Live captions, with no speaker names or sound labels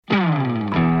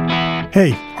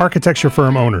Hey, architecture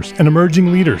firm owners and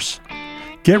emerging leaders.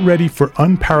 Get ready for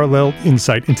unparalleled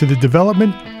insight into the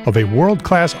development of a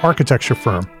world-class architecture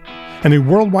firm and a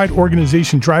worldwide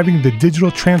organization driving the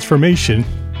digital transformation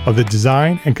of the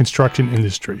design and construction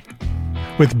industry.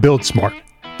 With Build Smart,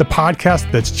 the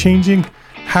podcast that's changing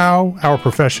how our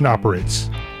profession operates.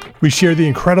 We share the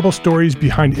incredible stories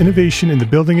behind innovation in the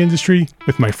building industry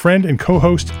with my friend and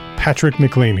co-host, Patrick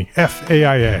McLaney,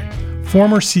 FAIA,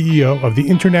 former CEO of the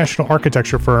international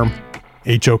architecture firm,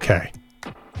 HOK.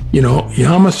 You know,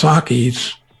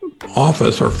 Yamasaki's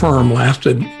office or firm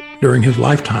lasted during his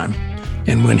lifetime.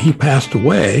 And when he passed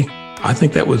away, I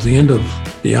think that was the end of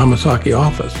the Yamasaki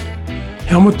office.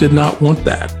 Helmut did not want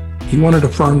that. He wanted a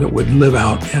firm that would live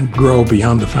out and grow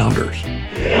beyond the founders.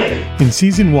 In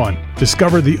Season 1,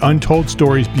 discover the untold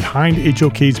stories behind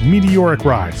HOK's meteoric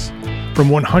rise, from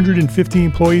 150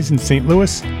 employees in St.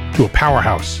 Louis to a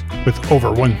powerhouse with over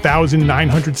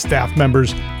 1,900 staff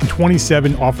members and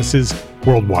 27 offices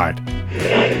worldwide.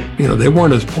 You know, they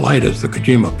weren't as polite as the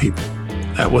Kojima people.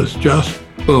 That was just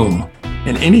boom.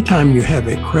 And anytime you have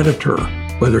a creditor,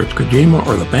 whether it's Kojima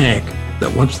or the bank,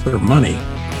 that wants their money,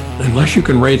 unless you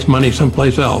can raise money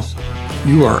someplace else,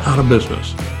 you are out of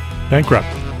business. Bankrupt.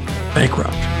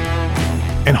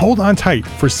 And hold on tight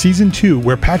for Season 2,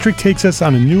 where Patrick takes us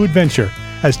on a new adventure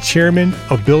as chairman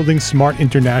of Building Smart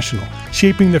International,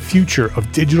 shaping the future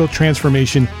of digital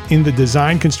transformation in the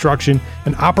design, construction,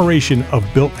 and operation of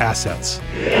built assets.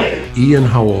 Ian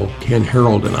Howell, Ken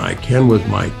Harold, and I, Ken was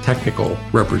my technical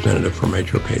representative from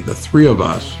HOK. The three of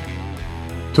us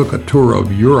took a tour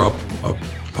of Europe of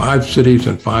 5 cities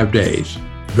in 5 days.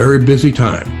 Very busy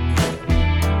time.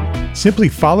 Simply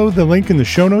follow the link in the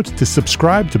show notes to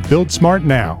subscribe to Build Smart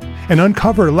now and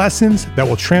uncover lessons that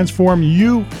will transform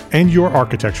you and your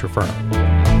architecture firm.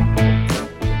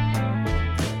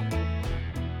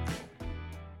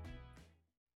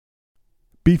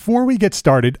 Before we get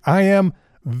started, I am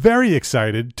very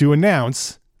excited to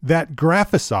announce that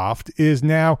Graphisoft is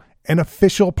now an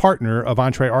official partner of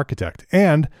EntreArchitect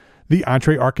and the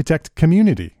EntreArchitect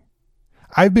community.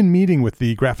 I've been meeting with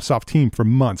the Graphisoft team for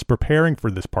months preparing for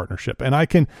this partnership, and I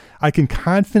can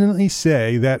confidently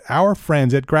say that our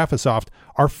friends at Graphisoft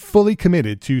are fully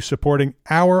committed to supporting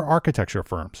our architecture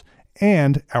firms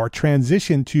and our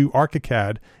transition to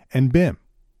ArchiCAD and BIM.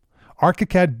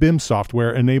 ArchiCAD BIM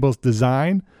software enables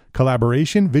design,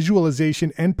 collaboration,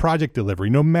 visualization, and project delivery,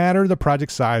 no matter the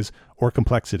project size or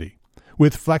complexity.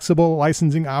 With flexible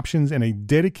licensing options and a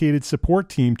dedicated support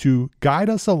team to guide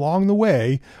us along the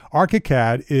way,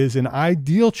 ArchiCAD is an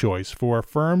ideal choice for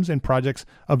firms and projects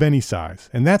of any size.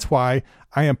 And that's why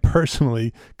I am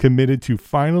personally committed to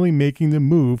finally making the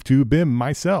move to BIM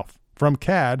myself, from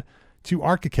CAD to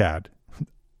ArchiCAD.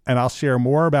 And I'll share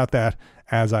more about that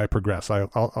as I progress.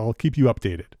 I'll keep you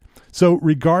updated. So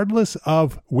regardless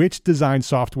of which design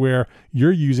software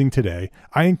you're using today,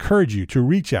 I encourage you to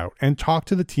reach out and talk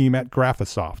to the team at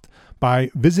Graphisoft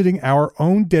by visiting our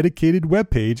own dedicated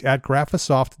webpage at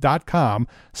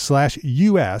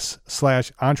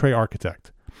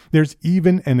graphisoft.com/us/EntreArchitect. There's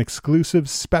even an exclusive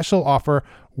special offer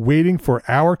waiting for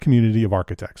our community of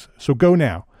architects. So go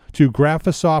now to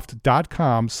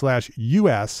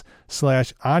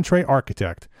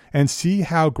graphisoft.com/us/EntreArchitect and see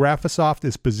how Graphisoft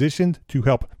is positioned to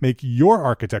help make your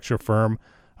architecture firm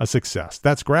a success.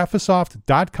 That's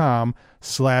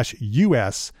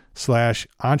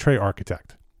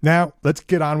graphisoft.com/us/EntreArchitect. Now, let's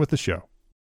get on with the show.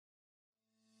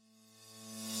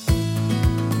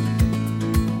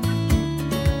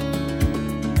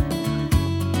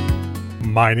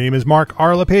 My name is Mark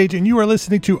R. LePage, and you are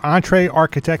listening to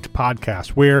EntreArchitect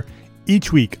Podcast, where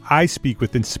each week I speak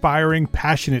with inspiring,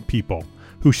 passionate people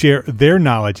who share their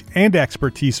knowledge and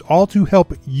expertise, all to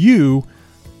help you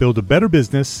build a better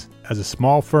business as a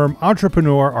small firm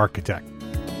entrepreneur architect.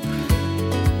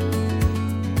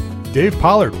 Dave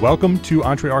Pollard, welcome to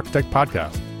EntreArchitect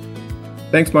Podcast.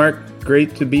 Thanks, Mark.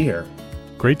 Great to be here.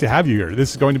 Great to have you here. This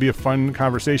is going to be a fun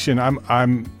conversation.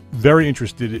 I'm very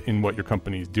interested in what your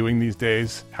company is doing these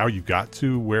days, how you got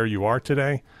to where you are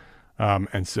today.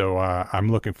 And so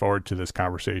I'm looking forward to this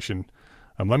conversation.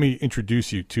 Let me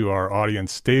introduce you to our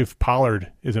audience. Dave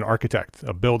Pollard is an architect,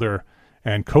 a builder,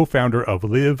 and co-founder of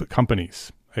Live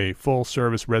Companies, a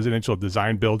full-service residential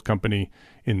design build company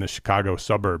in the Chicago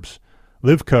suburbs.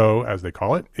 LiveCo, as they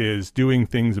call it, is doing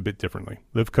things a bit differently.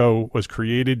 LiveCo was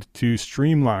created to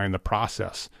streamline the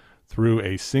process through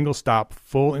a single-stop,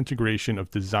 full integration of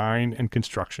design and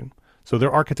construction. So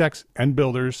they're architects and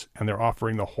builders, and they're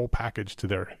offering the whole package to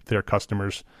their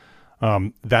customers.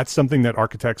 That's something that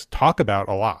architects talk about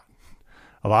a lot.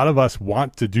 A lot of us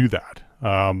want to do that.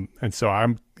 And so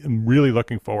I'm am really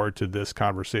looking forward to this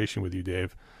conversation with you,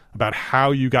 Dave, about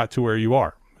how you got to where you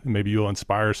are. Maybe you'll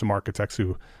inspire some architects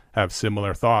who have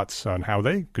similar thoughts on how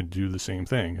they could do the same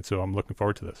thing. And so I'm looking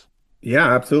forward to this.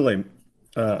 Yeah, absolutely.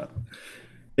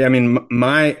 Yeah, I mean,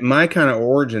 my kind of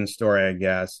origin story, I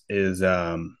guess, is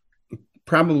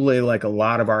probably like a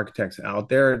lot of architects out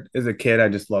there. As a kid, I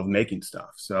just loved making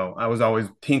stuff. So I was always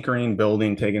tinkering,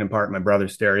 building, taking apart my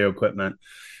brother's stereo equipment.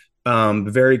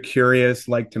 Very curious,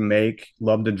 like to make,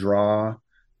 love to draw.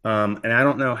 And I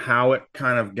don't know how it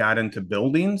kind of got into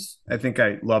buildings. I think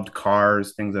I loved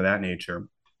cars, things of that nature.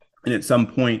 And at some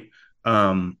point,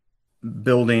 um,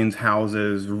 buildings,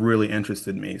 houses really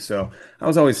interested me. So I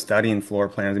was always studying floor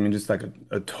plans. I mean, just like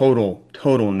a total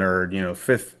nerd,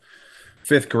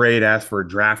 fifth grade, asked for a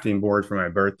drafting board for my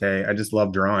birthday. I just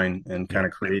love drawing and kind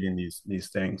of creating these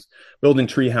things, building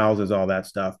tree houses, all that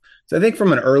stuff. So I think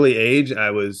from an early age,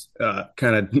 I was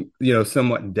kind of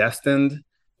somewhat destined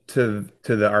to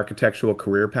the architectural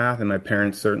career path, and my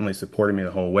parents certainly supported me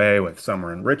the whole way with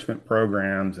summer enrichment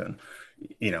programs. And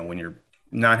when you're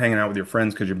not hanging out with your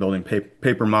friends because you're building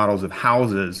paper models of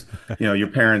houses, your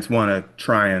parents want to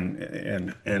try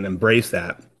and embrace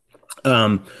that.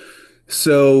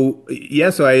 So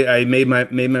I made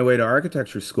my way to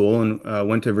architecture school and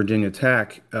went to Virginia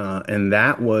Tech, and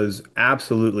that was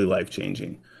absolutely life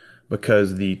changing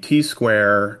because the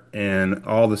T-square and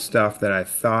all the stuff that I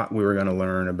thought we were going to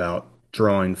learn about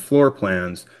drawing floor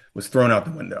plans was thrown out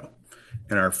the window.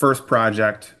 And our first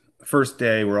project, first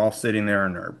day, we're all sitting there,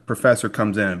 and our professor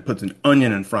comes in and puts an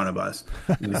onion in front of us,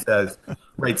 and he says,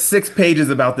 "Write 6 pages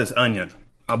about this onion.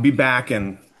 I'll be back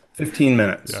in 15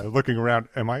 minutes." Yeah, looking around,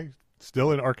 am I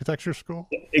still in architecture school?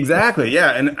 Exactly.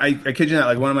 Yeah. And I kid you not,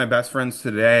 like one of my best friends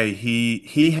today,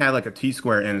 he had like a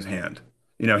T-square in his hand.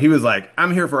 He was like,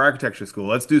 "I'm here for architecture school.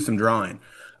 Let's do some drawing."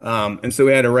 And so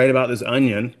we had to write about this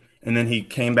onion. And then he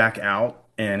came back out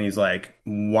and he's like,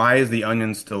 "Why is the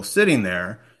onion still sitting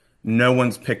there? No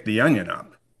one's picked the onion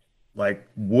up. Like,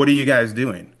 what are you guys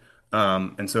doing?"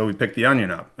 And so we picked the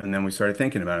onion up and then we started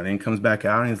thinking about it. And then he comes back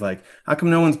out and he's like, "How come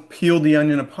no one's peeled the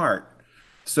onion apart?"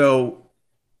 So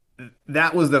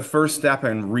that was the first step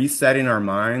in resetting our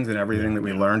minds and everything that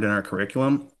we learned in our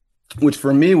curriculum, which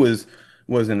for me was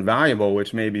invaluable,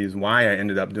 which maybe is why I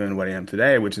ended up doing what I am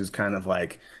today, which is kind of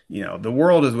like, the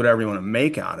world is whatever you want to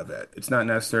make out of it. It's not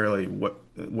necessarily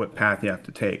what path you have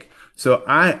to take. So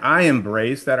I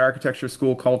embrace that architecture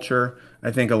school culture.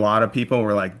 I think a lot of people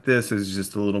were like, "This is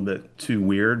just a little bit too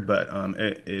weird," but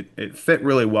it fit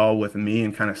really well with me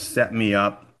and kind of set me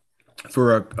up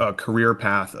for a career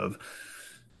path of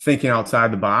thinking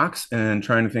outside the box and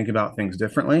trying to think about things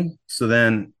differently. So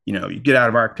then, you get out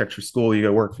of architecture school, you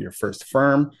go work for your first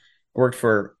firm. I worked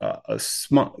for a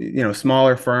small,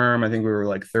 smaller firm. I think we were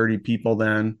like 30 people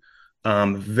then.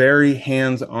 Very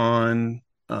hands-on.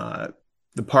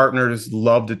 The partners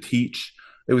loved to teach.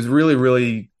 It was really,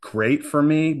 really great for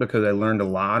me because I learned a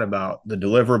lot about the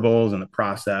deliverables and the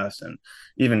process and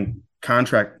even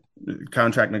contract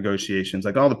negotiations.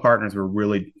 Like all the partners were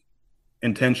really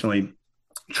intentionally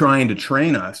trying to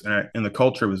train us, and the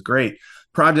culture was great.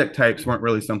 Project types weren't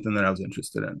really something that I was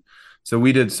interested in. So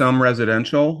we did some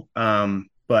residential,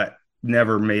 but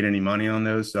never made any money on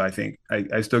those. So I think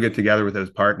I still get together with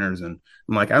those partners and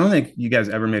I'm like, "I don't think you guys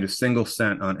ever made a single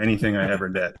cent on anything I ever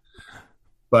did."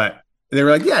 But they were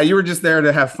like, "Yeah, you were just there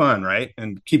to have fun, right?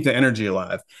 And keep the energy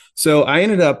alive." So I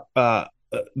ended up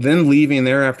then leaving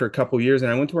there after a couple of years,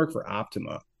 and I went to work for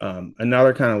Optima,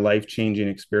 another kind of life-changing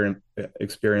experience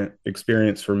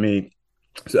for me.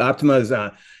 So Optima is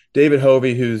David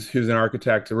Hovey, who's an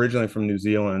architect originally from New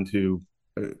Zealand, who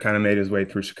kind of made his way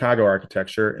through Chicago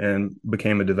architecture and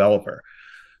became a developer.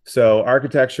 So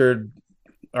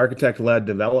architect-led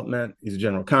development. He's a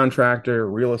general contractor,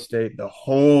 real estate, the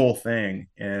whole thing.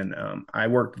 And I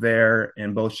worked there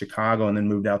in both Chicago and then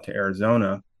moved out to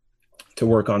Arizona to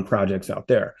work on projects out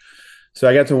there. So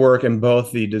I got to work in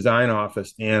both the design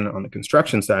office and on the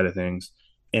construction side of things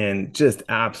and just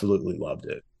absolutely loved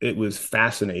it. It was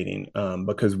fascinating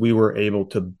because we were able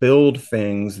to build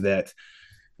things that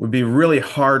would be really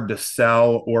hard to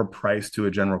sell or price to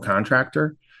a general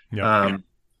contractor. Yeah.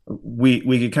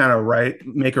 We could kind of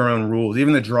make our own rules.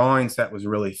 Even the drawing set was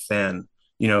really thin.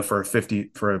 For a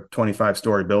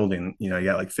 25-story building, you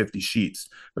got like 50 sheets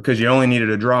because you only needed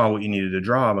to draw what you needed to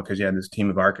draw because you had this team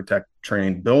of architect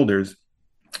trained builders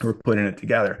who were putting it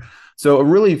together. So a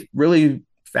really, really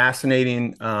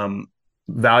fascinating,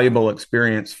 valuable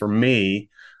experience for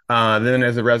me. Then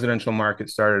as the residential market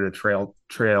started to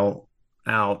trail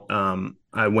out,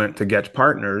 I went to Getch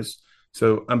Partners.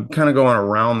 So I'm kind of going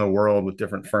around the world with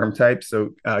different firm types.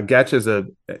 So Getch is a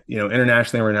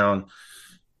internationally renowned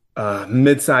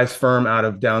mid-sized firm out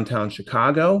of downtown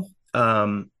Chicago,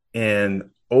 and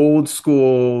old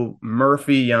school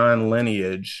Murphy Yawn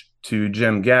lineage to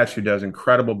Jim Getch, who does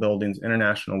incredible buildings,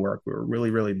 international work. We were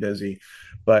really, really busy,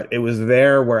 but it was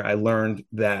there where I learned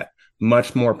that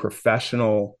much more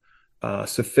professional,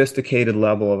 sophisticated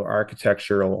level of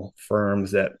architectural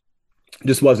firms that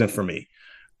just wasn't for me.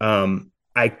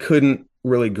 I couldn't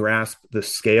really grasp the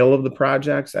scale of the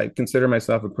projects. I consider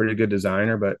myself a pretty good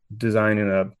designer, but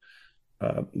designing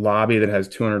a lobby that has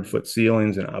 200-foot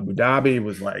ceilings in Abu Dhabi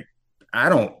was like,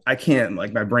 I can't,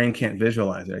 like, my brain can't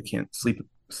visualize it. I can't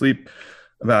sleep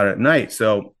about it at night.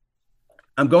 So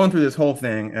I'm going through this whole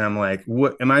thing and I'm like,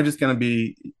 what am I just going to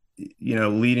be,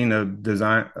 leading a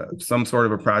design, some sort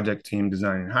of a project team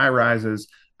designing high rises?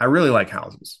 I really like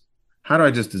houses. How do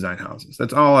I just design houses?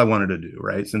 That's all I wanted to do,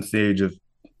 right? Since the age of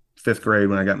fifth grade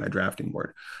when I got my drafting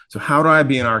board. So how do I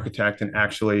be an architect and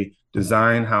actually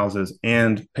design houses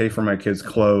and pay for my kids'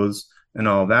 clothes and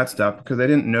all of that stuff? Because I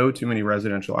didn't know too many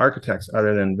residential architects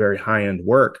other than very high-end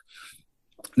work.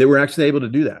 They were actually able to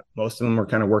do that. Most of them were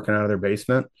kind of working out of their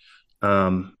basement,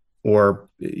 or,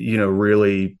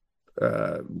 really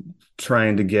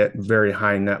trying to get very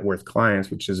high net worth clients,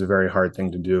 which is a very hard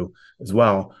thing to do as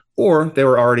well. Or they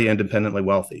were already independently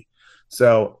wealthy.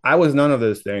 So I was none of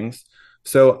those things.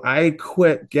 So I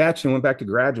quit Getch and went back to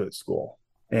graduate school.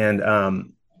 And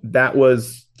that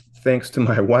was thanks to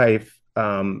my wife.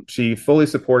 She fully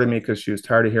supported me because she was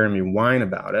tired of hearing me whine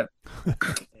about it.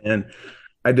 And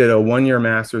I did a 1-year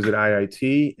master's at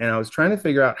IIT, and I was trying to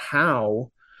figure out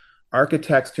how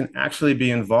architects can actually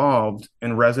be involved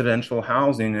in residential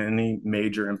housing in any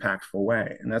major impactful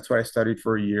way. And that's what I studied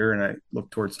for a year, and I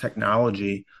looked towards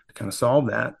technology to kind of solve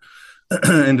that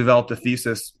and developed a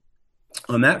thesis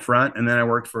on that front. And then I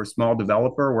worked for a small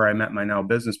developer where I met my now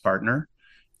business partner.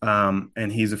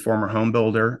 And he's a former home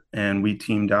builder, and we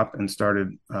teamed up and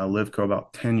started Livco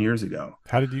about 10 years ago.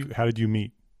 How did you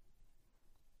meet?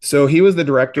 So he was the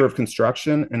director of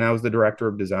construction and I was the director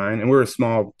of design, and we were a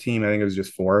small team. I think it was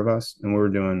just 4 of us, and we were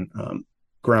doing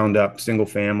ground up single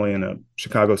family in a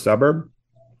Chicago suburb.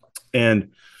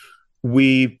 And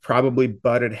we probably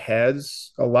butted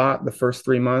heads a lot the first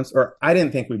 3 months, or I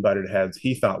didn't think we butted heads.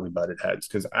 He thought we butted heads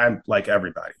because I'm like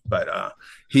everybody, but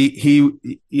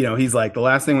he's like, the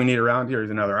last thing we need around here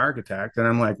is another architect. And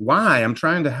I'm like, why? I'm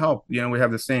trying to help. We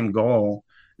have the same goal.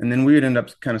 And then we would end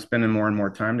up kind of spending more and more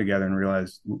time together and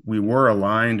realize we were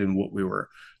aligned in what we were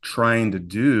trying to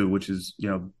do, which is,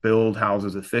 build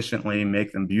houses efficiently,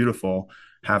 make them beautiful,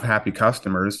 have happy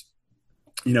customers,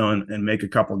 and make a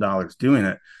couple dollars doing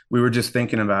it. We were just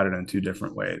thinking about it in 2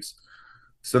 different ways.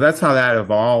 So that's how that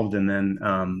evolved. And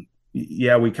then,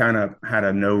 we kind of had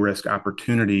a no risk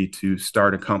opportunity to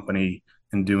start a company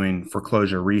in doing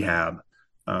foreclosure rehab,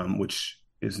 which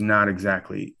is not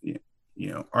exactly,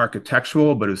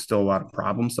 architectural, but it was still a lot of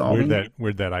problem solving.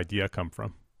 Where'd that idea come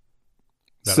from?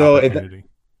 So at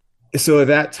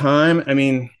that time, I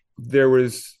mean, there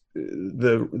was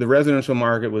the residential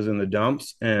market was in the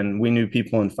dumps, and we knew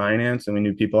people in finance and we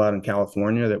knew people out in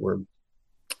California that were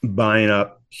buying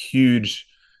up huge,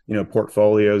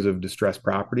 portfolios of distressed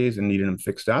properties and needing them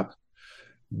fixed up.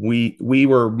 We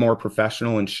were more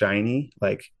professional and shiny.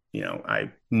 Like, I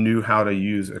knew how to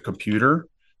use a computer.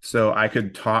 So I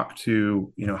could talk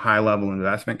to, high level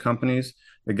investment companies.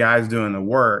 The guys doing the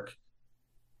work,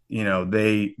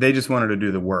 they just wanted to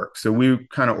do the work. So we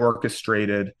kind of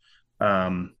orchestrated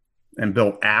and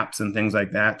built apps and things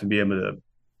like that to be able to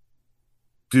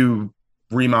do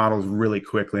remodels really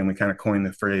quickly. And we kind of coined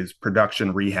the phrase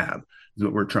production rehab is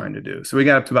what we're trying to do. So we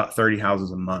got up to about 30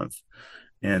 houses a month.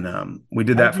 And we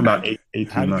did that for about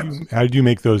 18 months. How did you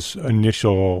make those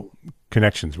initial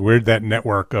connections? Where did that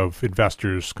network of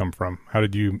investors come from? How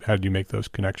did you make those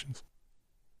connections?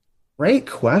 Great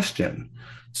question.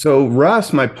 So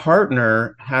Russ, my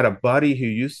partner, had a buddy who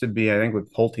used to be, I think,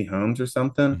 with Pulte Homes or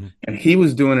something, mm-hmm. and he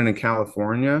was doing it in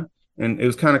California, and it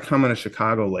was kind of coming to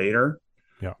Chicago later.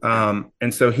 Yeah.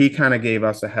 And so he kind of gave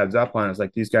us a heads up on it. It's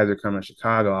like, these guys are coming to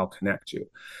Chicago, I'll connect you.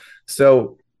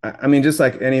 So, I mean, just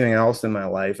like anything else in my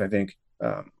life, I think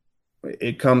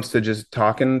it comes to just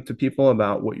talking to people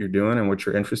about what you're doing and what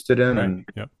you're interested in.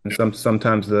 Right. And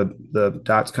sometimes the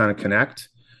dots kind of connect,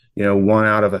 1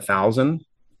 out of 1,000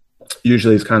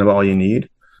 usually is kind of all you need.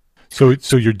 So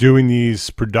you're doing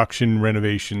these production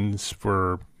renovations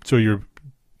so you're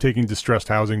taking distressed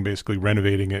housing, basically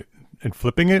renovating it and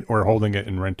flipping it, or holding it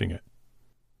and renting it?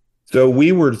 So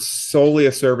we were solely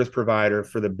a service provider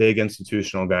for the big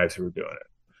institutional guys who were doing it.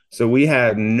 So we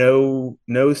had no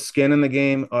skin in the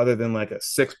game other than like a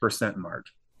 6%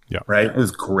 margin. Yeah. Right. It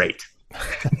was great.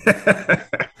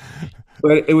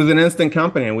 But it was an instant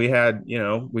company, and we had,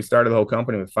 we started the whole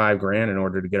company with 5 grand in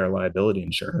order to get our liability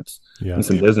insurance Yeah. and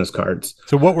some business cards.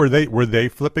 So what were they? Were they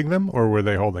flipping them or were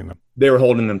they holding them? They were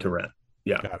holding them to rent.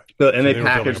 Yeah. Got it. So, and So they they were building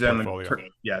packaged a them and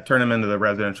portfolio. turn them into the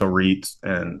residential REITs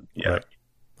and Right.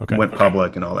 Okay. went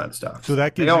public and all that stuff. So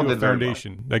that They gives all you a did very well.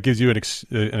 foundation. That gives you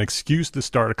an excuse to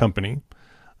start a company,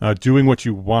 doing what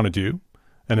you want to do,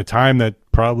 and a time that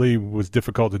probably was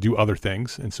difficult to do other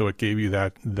things, and so it gave you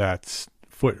that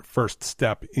first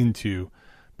step into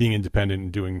being independent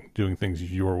and doing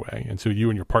things your way. And so you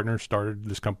and your partner started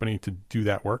this company to do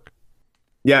that work.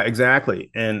 Yeah, exactly.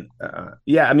 And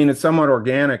yeah, I mean, it's somewhat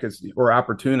organic. We're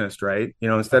opportunist, right?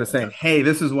 Instead of saying, "Hey,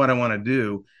 this is what I want to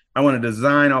do. I want to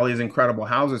design all these incredible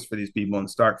houses for these people and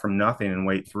start from nothing and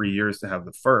wait 3 years to have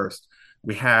the first."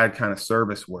 We had kind of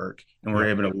service work, and we're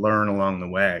Yeah. able to learn along the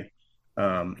way.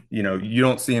 You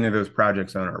don't see any of those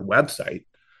projects on our website,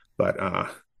 but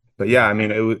yeah, I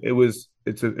mean,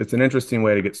 it's an interesting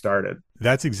way to get started.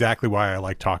 That's exactly why I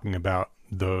like talking about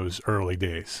those early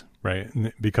days, right?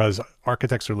 Because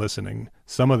architects are listening.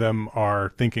 Some of them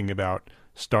are thinking about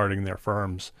starting their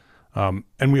firms.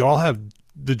 And we all have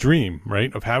the dream,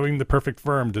 right, of having the perfect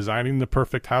firm, designing the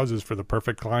perfect houses for the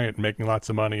perfect client, making lots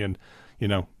of money and,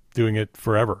 doing it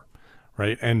forever,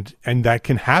 right? And that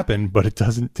can happen, but it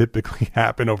doesn't typically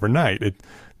happen overnight.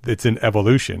 It's an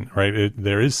evolution, right?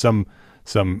 There is some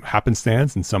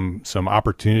happenstance and some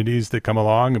opportunities that come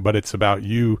along, but it's about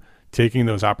you taking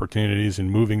those opportunities and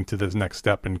moving to this next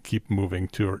step and keep moving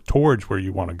towards where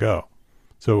you want to go.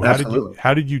 So Absolutely.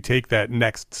 how did you take that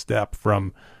next step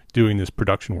from doing this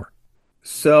production work?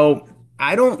 So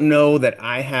I don't know that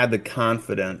I had the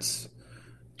confidence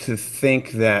to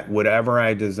think that whatever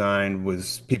I designed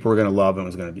was people were going to love and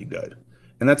was going to be good.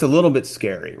 And that's a little bit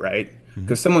scary, right? Mm-hmm.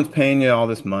 Because someone's paying you all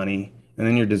this money and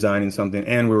then you're designing something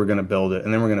and we were going to build it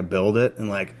and then we're going to build it. And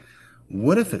like,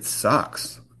 what if it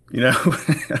sucks?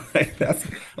 Like, that's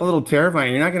a little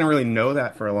terrifying. You're not going to really know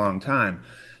that for a long time.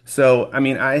 So, I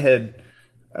mean, I had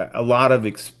a lot of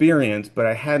experience, but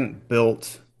I hadn't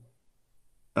built,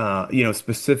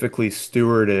 specifically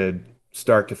stewarded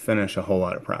start to finish a whole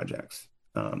lot of projects.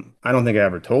 I don't think I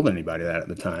ever told anybody that at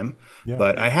the time, Yeah.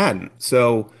 but I hadn't.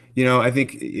 So, I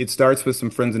think it starts with some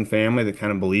friends and family that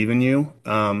kind of believe in you.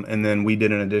 And then we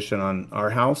did an addition on our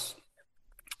house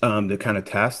to kind of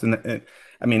test. And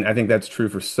I mean, I think that's true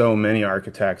for so many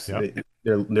architects. Yeah.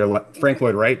 Frank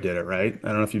Lloyd Wright did it, right? I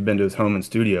don't know if you've been to his home and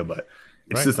studio, but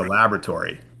it's Right. just a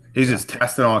laboratory. He's just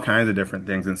testing all kinds of different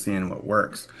things and seeing what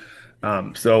works.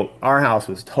 So our house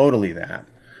was totally that.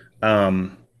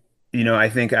 Um, I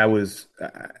think I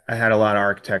had a lot of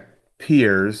architect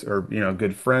peers or,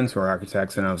 good friends who are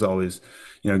architects, and I was always,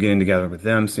 getting together with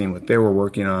them, seeing what they were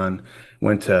working on.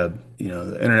 Went to,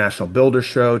 the International Builder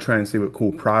Show, trying to see what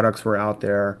cool products were out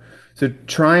there. So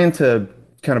trying to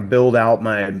kind of build out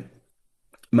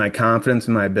my confidence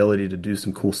and my ability to do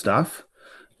some cool stuff.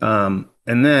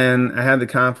 And then I had the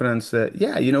confidence that,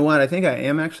 yeah, you know what? I think I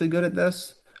am actually good at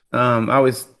this. I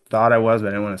always thought I was, but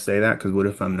I didn't want to say that because what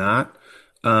if I'm not?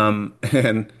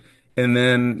 And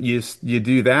then you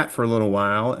do that for a little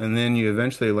while, and then you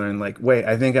eventually learn like, wait,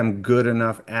 I think I'm good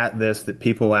enough at this that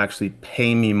people will actually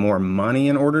pay me more money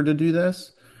in order to do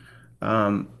this.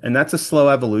 And that's a slow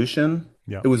evolution.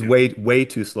 Yeah. It was way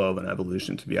too slow of an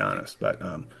evolution, to be honest. But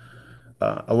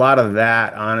a lot of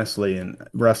that, honestly, and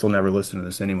Russ will never listen to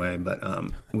this anyway, but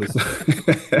was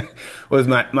was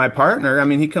my partner. I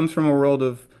mean, he comes from a world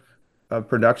of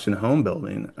production home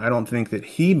building. I don't think that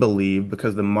he believed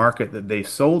because the market that they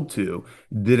sold to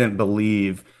didn't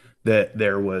believe that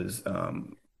there was a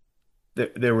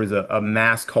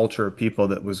mass culture of people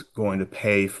that was going to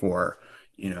pay for,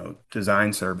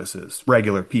 design services,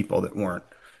 regular people that weren't,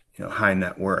 high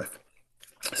net worth.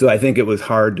 So I think it was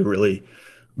hard to really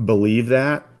believe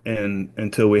that and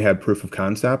until we had proof of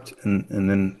concept and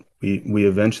then we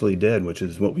eventually did, which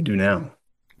is what we do now.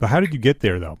 But how did you get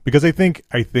there though? Because I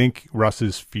think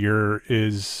Russ's fear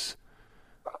is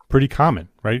pretty common,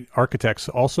 right? Architects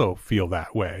also feel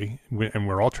that way, and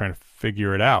we're all trying to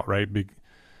figure it out, right?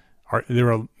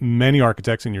 There are many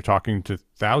architects, and you're talking to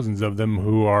thousands of them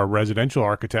who are residential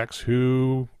architects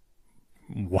who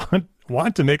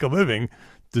want to make a living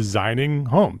designing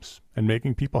homes and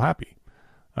making people happy.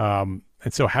 And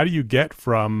so, how do you get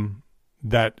from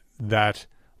that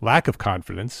lack of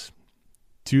confidence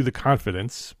to the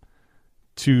confidence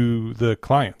to the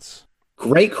clients?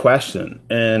 Great question.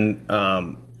 And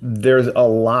there's a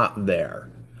lot there.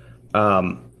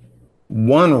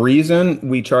 One reason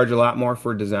we charge a lot more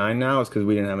for design now is because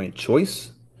we didn't have any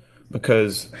choice.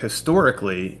 Because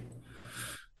historically,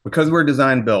 because we're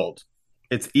design build,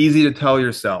 it's easy to tell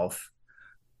yourself,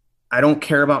 I don't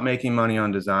care about making money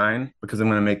on design because I'm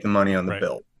going to make the money on the Right.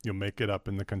 build. You'll make it up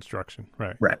in the construction.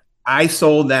 Right. Right. I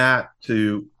sold that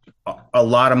to a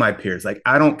lot of my peers. Like,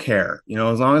 I don't care,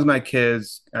 as long as my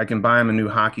kids, I can buy them a new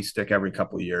hockey stick every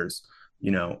couple of years.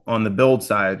 On the build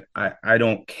side, I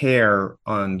don't care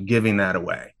on giving that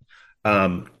away.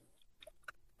 Um,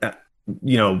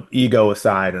 ego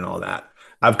aside and all that.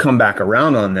 I've come back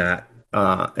around on that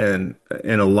and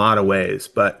in a lot of ways.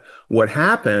 But what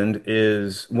happened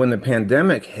is when the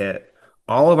pandemic hit,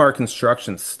 all of our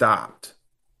construction stopped.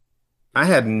 I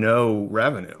had no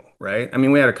revenue, right? I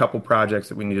mean, we had a couple projects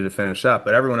that we needed to finish up,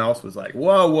 but everyone else was like,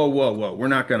 whoa, whoa, whoa, whoa. We're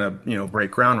not going to,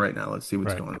 break ground right now. Let's see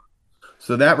what's Right. going on.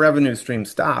 So that revenue stream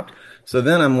stopped. So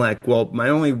then I'm like, well, my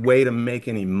only way to make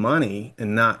any money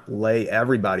and not lay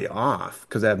everybody off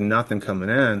because I have nothing coming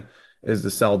in is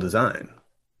to sell design.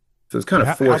 So it's kind of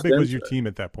How forced big was into your it. team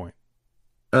at that point?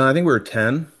 I think we were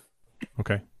 10.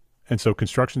 Okay. And so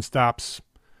construction stops.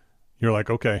 You're like,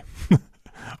 okay,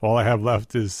 all I have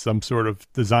left is some sort of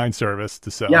design service to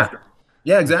sell. Yeah.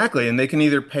 Yeah, exactly. And they can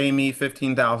either pay me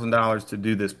 $15,000 to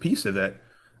do this piece of it,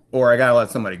 or I got to let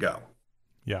somebody go.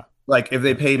 Yeah. Like if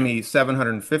they paid me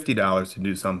 $750 to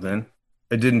do something,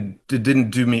 it didn't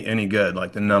do me any good.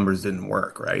 Like the numbers didn't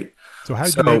work, right? So how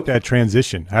did you make that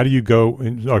transition? How do you go?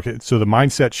 Okay, so the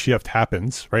mindset shift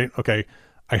happens, right? Okay,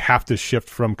 I have to shift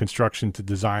from construction to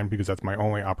design because that's my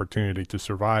only opportunity to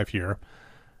survive here.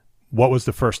 What was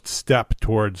the first step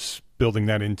towards building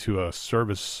that into a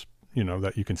service,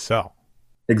 that you can sell?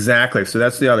 Exactly. So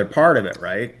that's the other part of it,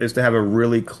 right? Is to have a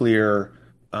really clear,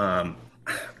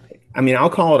 I'll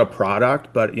call it a product,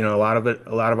 but a lot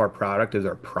of our product is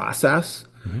our process.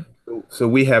 Mm-hmm. So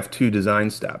we have two design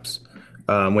steps.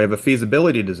 We have a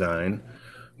feasibility design,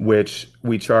 which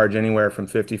we charge anywhere from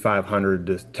 $5,500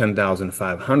 to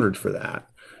 $10,500 for that.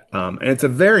 And it's a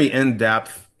very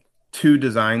in-depth two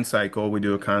design cycle. We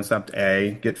do a concept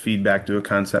A, get feedback, do a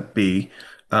concept B.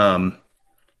 And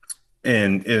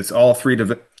it's all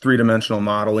three-dimensional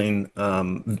modeling,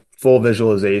 full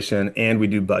visualization, and we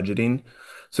do budgeting.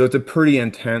 So it's a pretty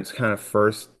intense kind of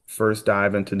first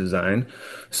dive into design.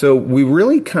 So we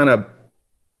really kind of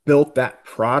built that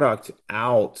product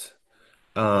out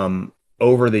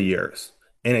over the years,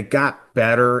 and it got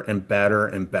better and better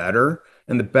and better.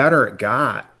 And the better it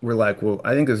got, we're like, well,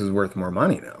 I think this is worth more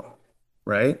money now,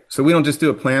 right? So we don't just do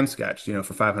a plan sketch, for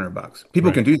 $500. People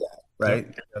Right. can do that, right?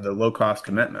 The low cost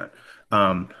commitment.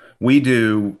 We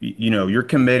do, you're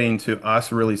committing to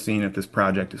us really seeing if this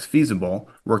project is feasible,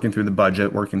 working through the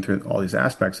budget, working through all these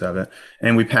aspects of it.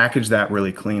 And we package that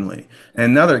really cleanly.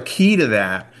 And another key to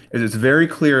that is it's very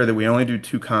clear that we only do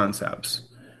two concepts.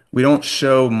 We don't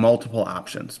show multiple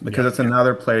options because it's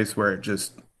another place where it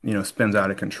just, spins out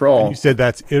of control. And you said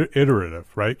that's iterative,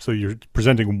 right? So you're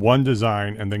presenting one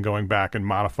design and then going back and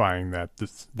modifying that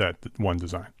one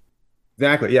design.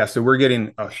 Exactly. Yeah. So we're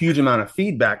getting a huge amount of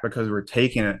feedback because we're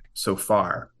taking it so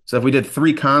far. So if we did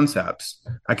three concepts,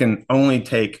 I can only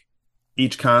take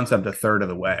each concept a third of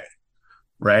the way,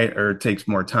 right? Or it takes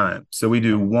more time. So we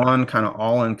do one kind of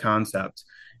all-in concept.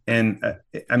 And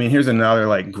here's another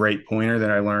like great pointer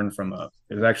that I learned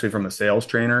it was actually from a sales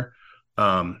trainer.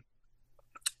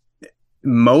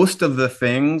 Most of the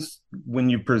things when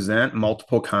you present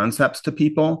multiple concepts to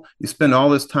people, you spend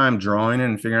all this time drawing it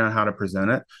and figuring out how to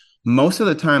present it. Most of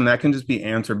the time that can just be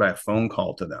answered by a phone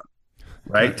call to them,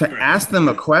 right? To ask them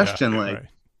a question like,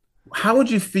 how would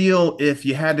you feel if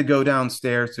you had to go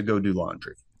downstairs to go do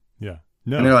laundry? Yeah.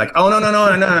 No. And they're like, oh, no,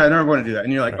 I never want to do that.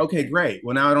 And you're like, okay, great.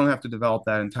 Well, now I don't have to develop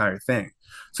that entire thing.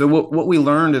 So what we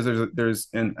learned is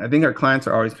and I think our clients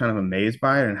are always kind of amazed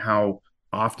by it and how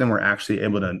often we're actually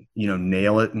able to,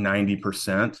 nail it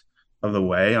 90% of the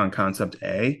way on concept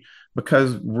A,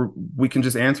 because we can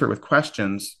just answer it with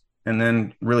questions and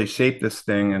then really shape this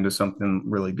thing into something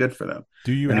really good for them.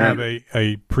 Do you have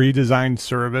a pre-designed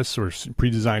service or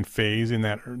pre-designed phase in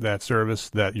that service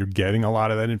that you're getting a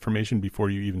lot of that information before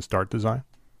you even start design?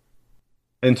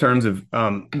 In terms of,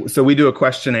 so we do a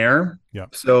questionnaire. Yeah.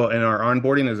 So in our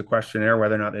onboarding, there's a questionnaire,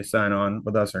 whether or not they sign on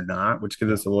with us or not, which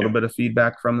gives us a little bit of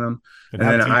feedback from them.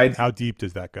 And how deep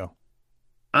does that go?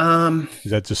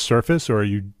 Is that just surface, or are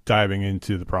you diving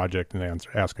into the project and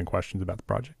asking questions about the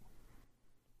project?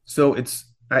 So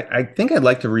I think I'd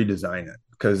like to redesign it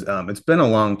because it's been a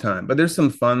long time, but there's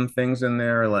some fun things in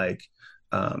there like,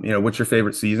 what's your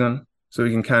favorite season? So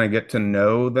we can kind of get to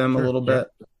know them a little bit.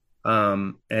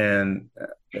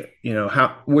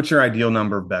 What's your ideal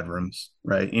number of bedrooms,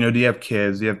 right? Do you have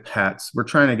kids? Do you have pets? We're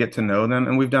trying to get to know them.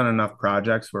 And we've done enough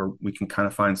projects where we can kind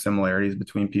of find similarities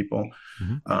between people.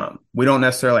 Mm-hmm. We don't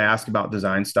necessarily ask about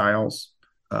design styles.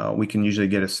 we can usually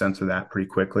get a sense of that pretty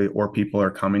quickly, or people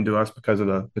are coming to us because of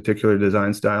a particular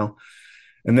design style.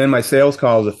 And then my sales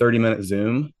call is a 30-minute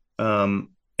Zoom.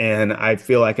 And I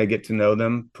feel like I get to know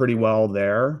them pretty well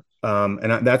there.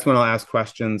 That's when I'll ask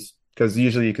questions, because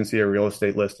usually you can see a real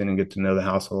estate listing and get to know the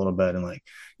house a little bit. And like,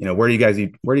 where do you guys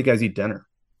eat? Where do you guys eat dinner?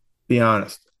 Be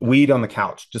honest. We eat on the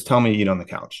couch. Just tell me you eat on the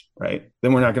couch, right?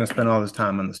 Then we're not going to spend all this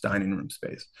time on this dining room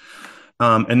space.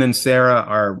 And then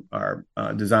Sarah, our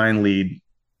design lead,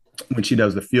 when she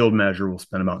does the field measure, we'll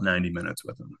spend about 90 minutes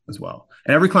with them as well.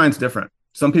 And every client's different.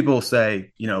 Some people will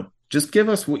say, just give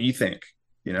us what you think,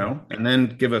 and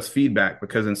then give us feedback,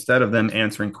 because instead of them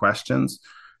answering questions,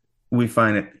 we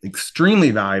find it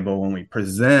extremely valuable when we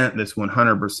present this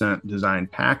 100% design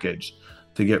package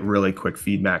to get really quick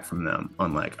feedback from them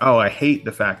on like, oh, I hate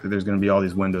the fact that there's going to be all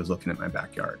these windows looking at my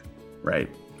backyard, right?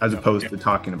 As opposed to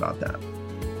talking about that.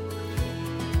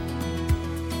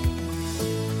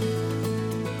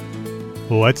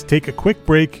 Let's take a quick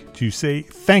break to say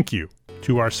thank you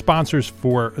to our sponsors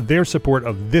for their support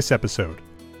of this episode.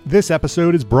 This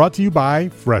episode is brought to you by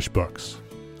FreshBooks.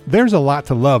 There's a lot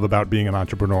to love about being an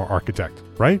entrepreneur architect,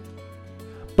 right?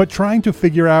 But trying to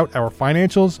figure out our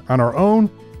financials on our own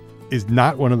is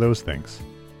not one of those things.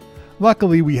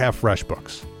 Luckily, we have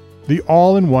FreshBooks, the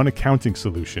all-in-one accounting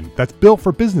solution that's built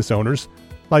for business owners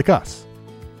like us.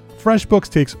 FreshBooks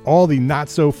takes all the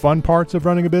not-so-fun parts of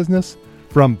running a business,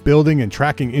 from building and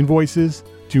tracking invoices,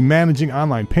 to managing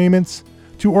online payments,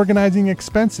 to organizing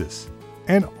expenses,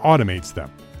 and automates them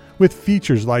with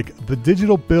features like the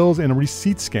digital bills and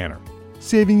receipt scanner,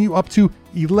 saving you up to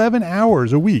 11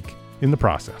 hours a week in the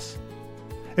process.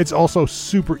 It's also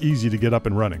super easy to get up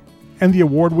and running. And the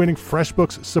award-winning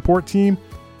FreshBooks support team,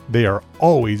 they are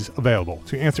always available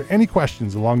to answer any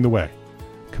questions along the way.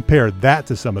 Compare that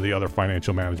to some of the other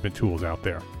financial management tools out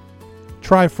there.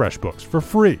 Try FreshBooks for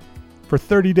free for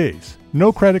 30 days,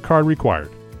 no credit card required.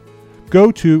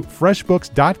 Go to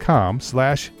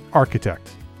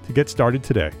freshbooks.com/architect to get started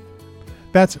today.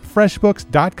 That's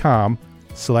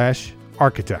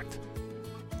freshbooks.com/architect.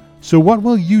 So what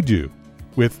will you do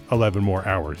with 11 more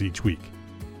hours each week?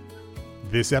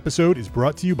 This episode is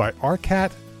brought to you by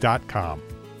arcat.com.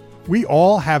 We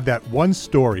all have that one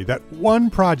story, that one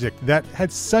project that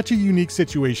had such a unique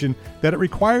situation that it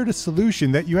required a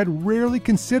solution that you had rarely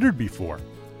considered before.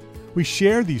 We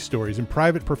share these stories in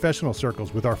private professional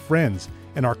circles with our friends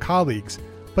and our colleagues,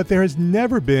 but there has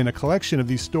never been a collection of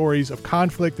these stories of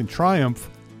conflict and triumph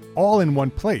all in one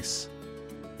place.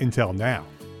 Until now.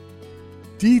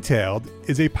 Detailed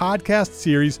is a podcast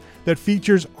series that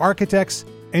features architects,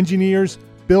 engineers,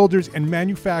 builders, and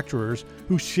manufacturers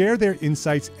who share their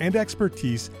insights and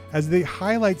expertise as they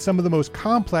highlight some of the most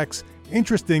complex,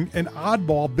 interesting, and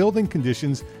oddball building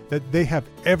conditions that they have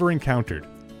ever encountered,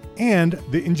 and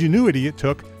the ingenuity it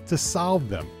took to solve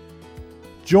them.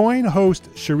 Join host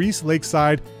Charisse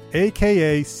Lakeside,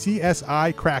 aka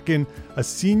CSI Kraken, a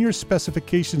senior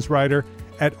specifications writer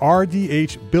at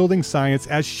RDH Building Science,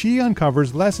 as she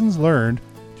uncovers lessons learned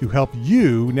to help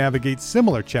you navigate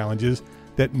similar challenges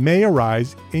that may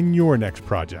arise in your next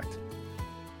project.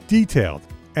 Detailed,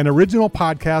 an original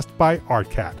podcast by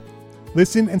ARCAT.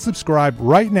 Listen and subscribe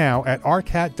right now at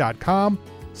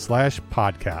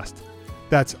arcat.com/podcast.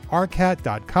 That's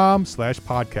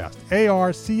arcat.com/podcast.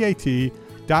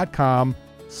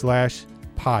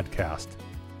 arcat.com/podcast.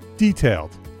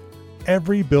 Detailed.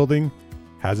 Every building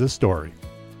has a story.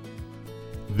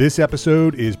 This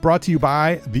episode is brought to you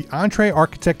by the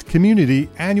EntreArchitect Community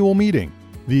Annual Meeting,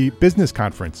 the business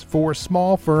conference for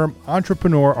small firm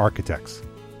entrepreneur architects.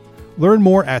 Learn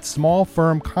more at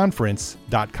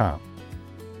smallfirmconference.com.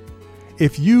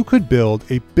 If you could build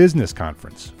a business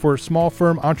conference for small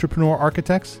firm entrepreneur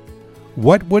architects,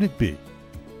 what would it be?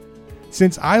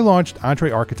 Since I launched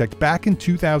EntreArchitect back in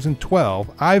 2012,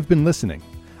 I've been listening.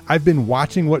 I've been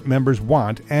watching what members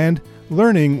want and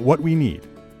learning what we need.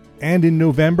 And in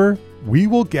November, we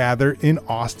will gather in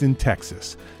Austin,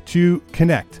 Texas to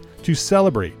connect, to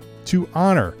celebrate, to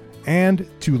honor, and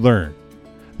to learn.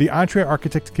 The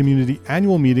EntreArchitect Community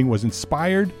Annual Meeting was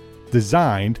inspired,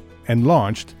 designed, and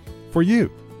launched for you.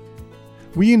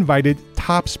 We invited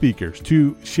top speakers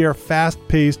to share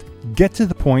fast-paced,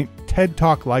 get-to-the-point TED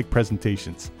Talk-like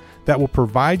presentations that will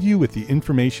provide you with the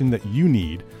information that you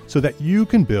need so that you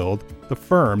can build the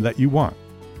firm that you want.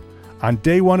 On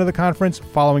day one of the conference,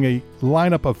 following a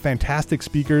lineup of fantastic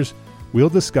speakers, we'll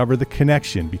discover the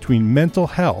connection between mental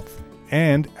health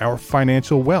and our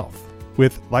financial wealth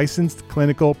with licensed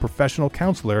clinical professional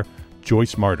counselor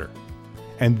Joyce Martyr.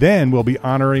 And then we'll be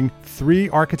honoring 3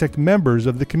 architect members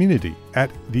of the community at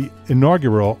the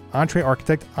inaugural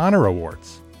EntreArchitect Honor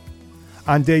Awards.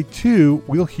 On day 2,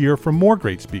 we'll hear from more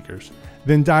great speakers,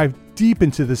 then dive deep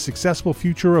into the successful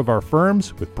future of our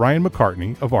firms with Brian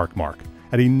McCartney of ArcMark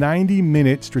at a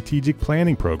 90-minute strategic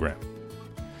planning program.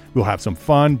 We'll have some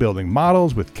fun building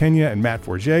models with Kenya and Matt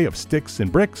Forget of Sticks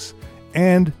and Bricks,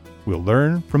 and we'll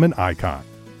learn from an icon,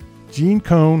 Gene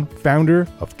Cohn, founder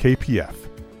of KPF,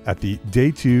 at the Day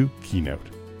 2 keynote.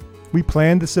 We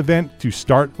planned this event to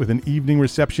start with an evening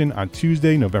reception on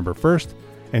Tuesday, November 1st,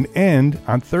 and end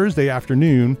on Thursday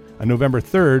afternoon on November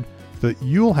 3rd, so that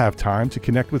you'll have time to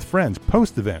connect with friends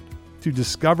post-event to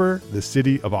discover the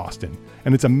city of Austin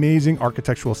and its amazing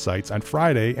architectural sites on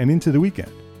Friday and into the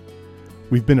weekend.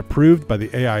 We've been approved by the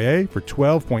AIA for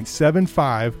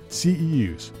 12.75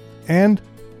 CEUs, and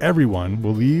everyone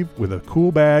will leave with a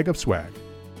cool bag of swag.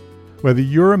 Whether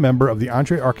you're a member of the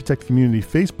EntreArchitect Community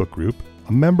Facebook group,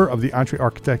 a member of the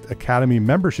EntreArchitect Academy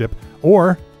membership,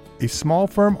 or a small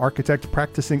firm architect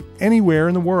practicing anywhere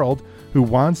in the world who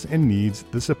wants and needs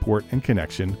the support and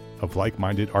connection of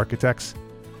like-minded architects,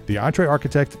 the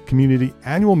EntreArchitect Community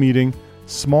Annual Meeting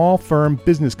Small Firm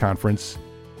Business Conference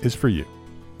is for you.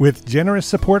 With generous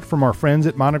support from our friends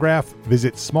at Monograph,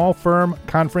 visit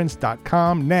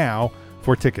smallfirmconference.com now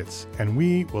for tickets, and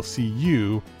we will see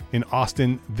you in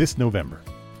Austin this November.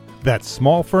 That's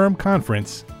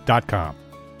smallfirmconference.com.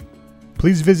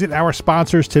 Please visit our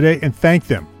sponsors today and thank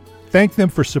them. Thank them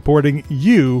for supporting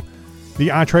you, the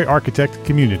EntreArchitect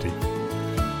community.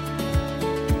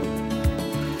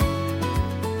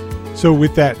 So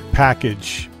with that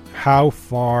package, how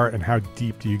far and how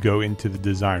deep do you go into the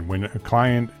design? When a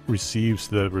client receives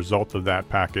the result of that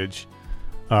package,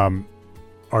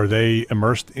 are they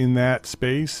immersed in that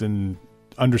space and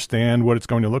understand what it's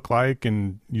going to look like?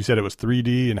 And you said it was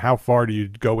 3D, and how far do you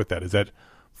go with that? Is that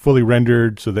fully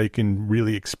rendered so they can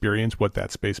really experience what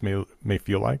that space may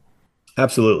feel like?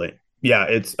 Absolutely. Yeah,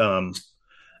 it's I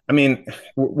mean,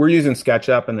 we're using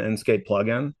SketchUp and the Enscape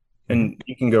plugin, and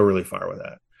you can go really far with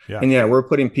that. Yeah. And yeah, we're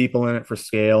putting people in it for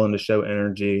scale and to show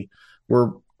energy.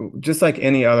 We're just like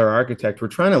any other architect, we're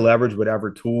trying to leverage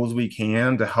whatever tools we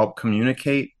can to help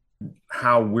communicate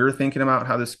how we're thinking about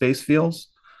how this space feels.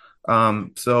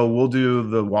 So we'll do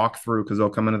the walkthrough because they'll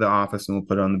come into the office and we'll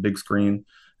put it on the big screen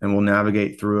and we'll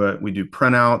navigate through it. We do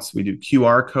printouts, we do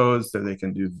QR codes so they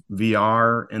can do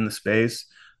VR in the space.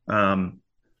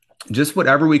 Just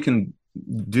whatever we can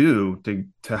do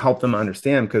to help them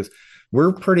understand, because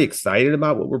we're pretty excited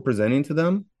about what we're presenting to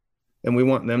them and we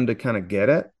want them to kind of get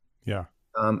it. Yeah.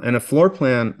 And a floor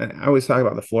plan, I always talk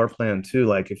about the floor plan too.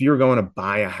 Like if you were going to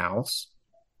buy a house,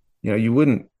 you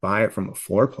wouldn't buy it from a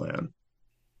floor plan.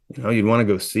 You'd want to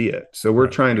go see it. So we're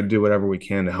trying to do whatever we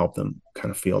can to help them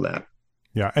kind of feel that.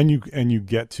 Yeah. And you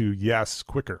get to yes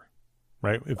quicker,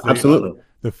 right? Absolutely.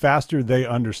 The faster they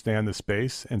understand the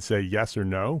space and say yes or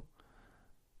no,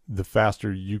 the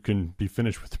faster you can be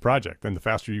finished with the project. And the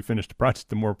faster you finish the project,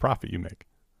 the more profit you make.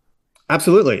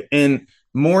 Absolutely. And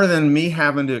more than me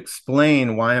having to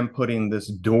explain why I'm putting this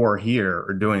door here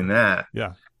or doing that.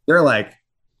 Yeah. They're like,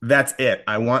 that's it.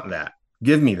 I want that.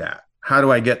 Give me that. How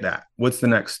do I get that? What's the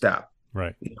next step?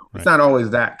 Right. It's not always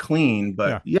that clean,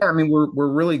 but yeah, I mean, we're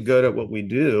really good at what we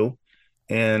do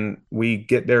and we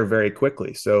get there very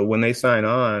quickly. So when they sign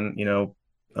on,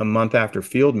 a month after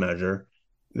field measure,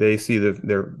 they see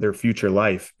their future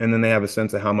life, and then they have a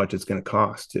sense of how much it's going to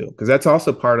cost too, because that's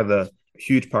also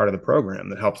huge part of the program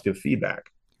that helps give feedback.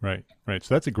 Right.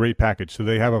 So that's a great package. So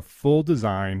they have a full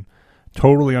design,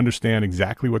 totally understand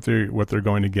exactly what they're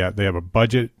going to get. They have a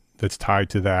budget that's tied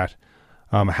to that.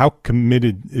 How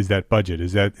committed is that budget?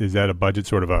 Is that a budget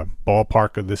sort of a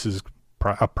ballpark of this is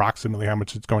approximately how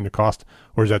much it's going to cost,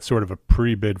 or is that sort of a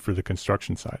pre-bid for the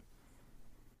construction side?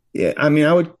 Yeah, I mean,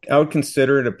 I would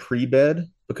consider it a pre-bid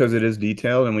because it is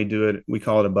detailed, and we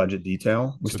call it a budget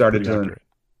detail. We started doing accurate.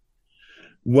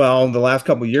 Well, the last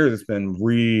couple of years it's been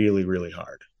really, really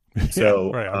hard.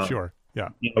 So right, I'm sure. Yeah.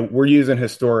 We're using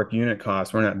historic unit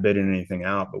costs. We're not bidding anything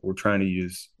out, but we're trying to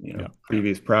use,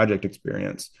 previous project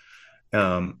experience.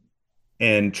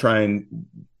 And try and,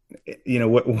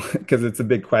 because it's a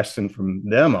big question from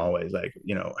them always, like,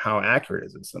 how accurate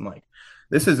is this? I'm like,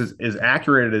 this is as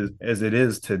accurate as it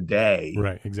is today.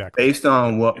 Right. Exactly. Based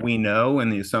on what we know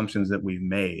and the assumptions that we've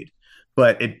made.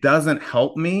 But it doesn't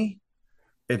help me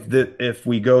if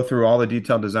we go through all the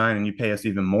detailed design and you pay us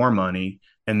even more money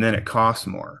and then it costs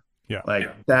more. Yeah.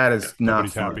 That is not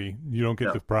Nobody's fun. happy. You don't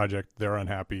get the project. They're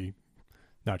unhappy.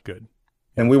 Not good.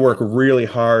 And we work really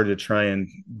hard to try and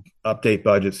update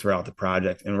budgets throughout the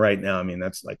project. And right now, I mean,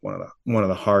 that's like one of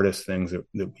the hardest things that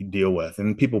we deal with.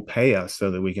 And people pay us so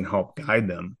that we can help guide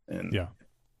them. And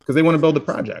because they want to build the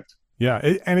project. Yeah,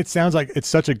 and it sounds like it's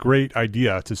such a great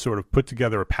idea to sort of put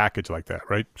together a package like that,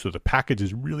 right? So the package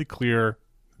is really clear.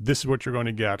 This is what you're going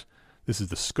to get. This is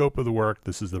the scope of the work.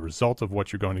 This is the result of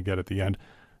what you're going to get at the end.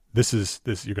 This is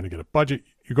this. You're going to get a budget.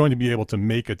 You're going to be able to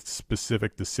make a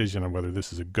specific decision on whether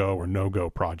this is a go or no go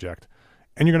project,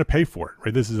 and you're going to pay for it,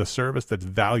 right? This is a service that's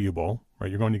valuable, right?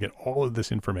 You're going to get all of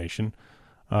this information,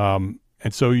 and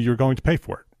so you're going to pay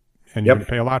for it, and you're going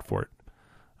to pay a lot for it.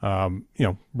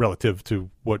 Relative to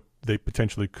what they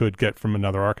potentially could get from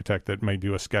another architect that may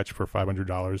do a sketch for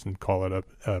 $500 and call it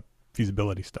a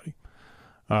feasibility study.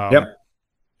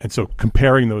 And so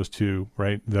comparing those two,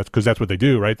 right? That's because that's what they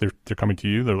do, right? They're coming to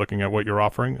you, they're looking at what you're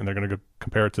offering, and they're going to go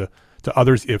compare it to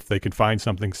others if they can find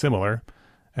something similar,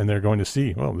 and they're going to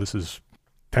see, well, this is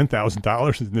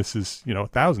 $10,000 and this is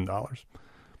 $1,000.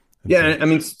 Yeah, I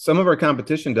mean, some of our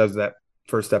competition does that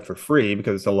first step for free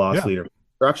because it's a loss leader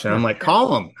construction. I'm like,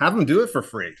 call them, have them do it for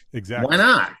free. Exactly. Why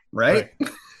not? Right.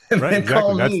 Right.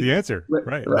 Exactly. That's the answer.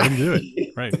 Right. Let them do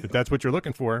it. Right. If that's what you're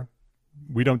looking for,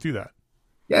 we don't do that.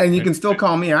 Yeah, and you can still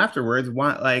call me afterwards.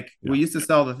 We used to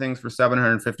sell the things for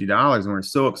 $750, and we're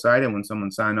so excited when someone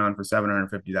signed on for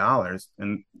 $750.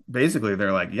 And basically,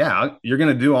 they're like, "Yeah, you're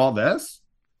going to do all this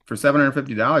for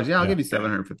 $750? Yeah, I'll give you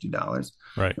 $750."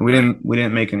 Right. And we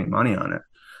didn't make any money on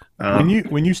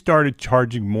it. When you started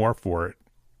charging more for it,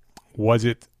 was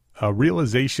it a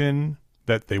realization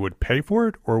that they would pay for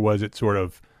it, or was it sort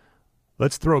of,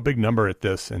 let's throw a big number at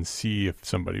this and see if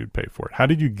somebody would pay for it? How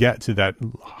did you get to that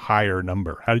higher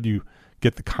number? How did you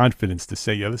get the confidence to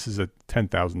say, yeah, this is a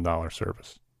 $10,000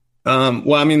 service?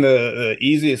 Well, I mean, the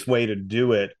easiest way to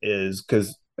do it is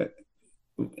because,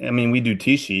 we do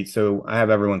T-sheets, so I have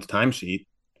everyone's timesheet.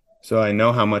 So I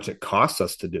know how much it costs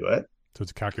us to do it. So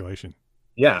it's a calculation.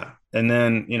 Yeah. And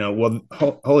then,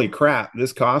 holy crap,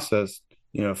 this costs us,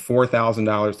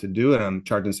 $4,000 to do it. I'm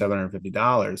charging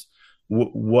 $750.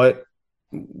 What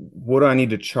do I need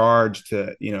to charge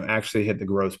to, actually hit the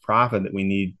gross profit that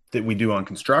we do on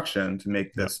construction to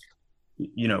make this,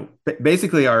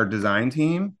 basically our design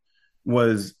team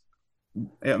was,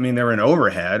 they were an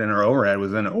overhead, and our overhead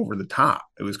was then over the top.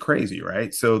 It was crazy.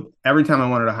 Right. So every time I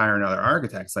wanted to hire another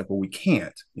architect, it's like, well, we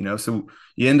can't, so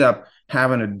you end up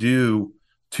having to do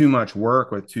too much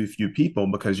work with too few people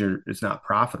because it's not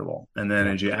profitable. And then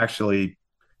as you actually,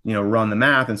 run the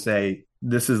math and say,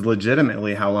 this is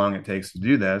legitimately how long it takes to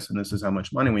do this, and this is how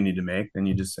much money we need to make, then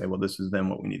you just say, well, this is then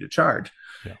what we need to charge.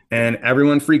 Yeah. And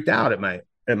everyone freaked out at my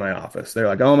office. They're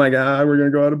like, oh my God, we're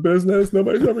going to go out of business.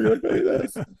 Nobody's ever going to pay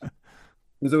this.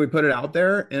 And so we put it out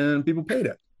there and people paid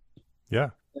it. Yeah.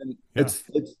 And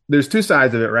there's two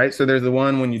sides of it, right? So there's the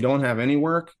one when you don't have any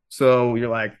work. So you're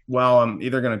like, well, I'm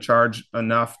either going to charge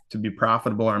enough to be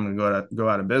profitable, or I'm going to go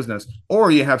out of business. Or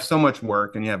you have so much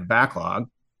work and you have backlog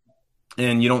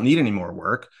and you don't need any more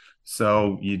work,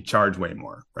 so you charge way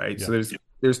more, right? Yeah. So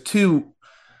there's two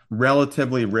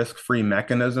relatively risk-free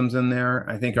mechanisms in there.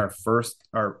 I think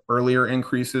our earlier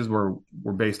increases were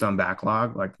based on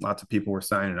backlog. Like lots of people were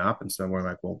signing up, and so we're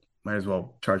like, well, might as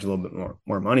well charge a little bit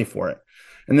more money for it.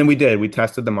 And then we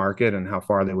tested the market and how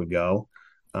far they would go.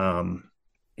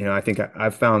 I think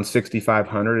I've found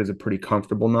 6,500 is a pretty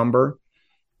comfortable number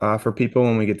for people.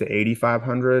 When we get to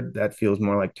 8,500, that feels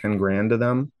more like 10 grand to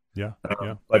them. Yeah.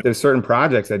 But there's certain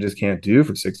projects I just can't do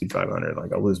for 6,500.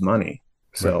 Like I'll lose money.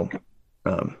 So,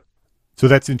 so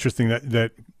that's interesting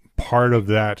that part of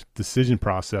that decision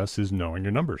process is knowing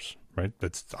your numbers, right?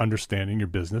 That's understanding your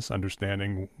business,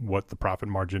 understanding what the profit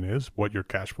margin is, what your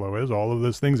cash flow is, all of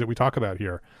those things that we talk about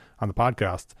here on the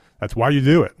podcast. That's why you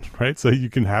do it, right? So you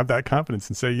can have that confidence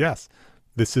and say, yes,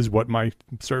 this is what my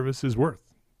service is worth.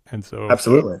 And so,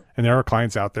 absolutely. And there are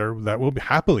clients out there that will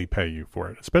happily pay you for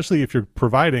it, especially if you're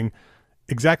providing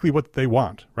exactly what they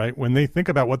want, right? When they think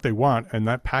about what they want and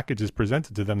that package is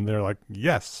presented to them, they're like,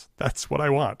 yes, that's what I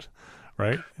want.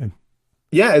 Right. And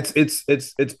yeah,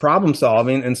 it's problem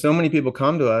solving. And so many people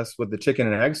come to us with the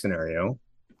chicken and egg scenario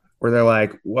where they're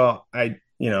like, well, I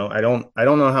don't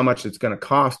know how much it's going to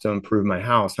cost to improve my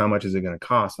house. How much is it going to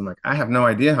cost? I'm like, I have no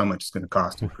idea how much it's going to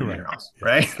cost to improve your house.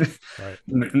 Right. Right.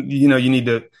 You need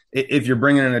to, if you're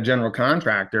bringing in a general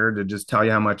contractor to just tell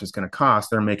you how much it's going to cost,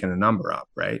 they're making a number up.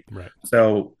 Right.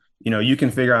 So, you can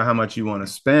figure out how much you want to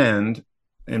spend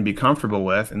and be comfortable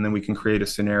with, and then we can create a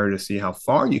scenario to see how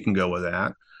far you can go with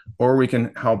that, or we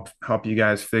can help you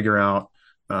guys figure out,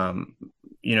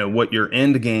 what your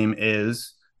end game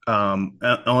is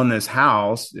on this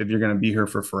house, if you're going to be here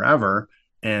for forever,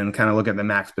 and kind of look at the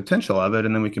max potential of it.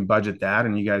 And then we can budget that,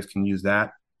 and you guys can use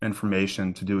that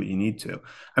information to do what you need to.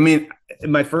 In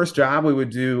my first job, we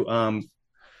would do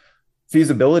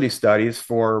feasibility studies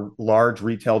for large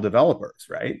retail developers,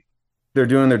 right? they're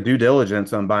doing their due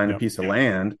diligence on buying a Yep. piece of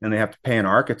land, and they have to pay an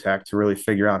architect to really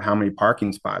figure out how many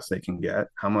parking spots they can get,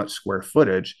 how much square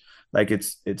footage. Like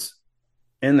it's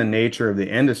in the nature of the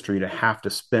industry to have to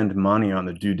spend money on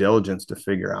the due diligence to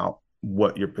figure out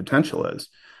what your potential is,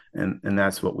 and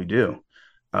that's what we do.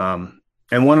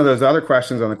 And one of those other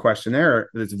questions on the questionnaire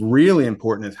that's really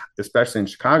important, is, especially in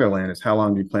Chicagoland, is how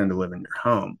long do you plan to live in your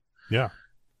home? Yeah.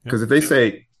 Because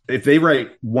if they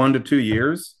write 1 to 2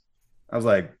 years, I was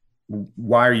like,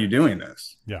 why are you doing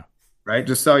this? Yeah. Right?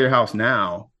 Just sell your house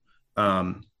now.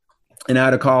 And I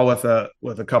had a call with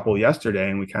a couple yesterday,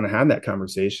 and we kind of had that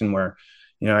conversation where,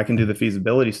 I can do the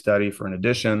feasibility study for an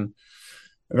addition,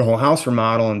 the whole house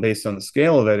remodel, and based on the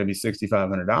scale of it, it'd be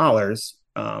 $6,500.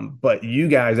 But you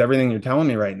guys, everything you're telling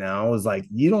me right now is like,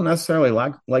 you don't necessarily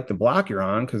like the block you're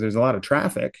on because there's a lot of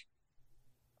traffic,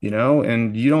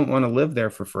 and you don't want to live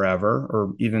there for forever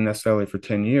or even necessarily for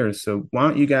 10 years. So why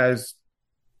don't you guys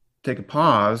take a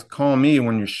pause, call me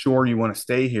when you're sure you want to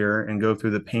stay here and go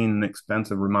through the pain and expense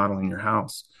of remodeling your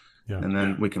house. Yeah. And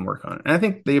then we can work on it. And I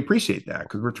think they appreciate that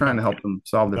because we're trying to help them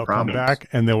solve their They'll problems. come back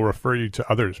and they'll refer you to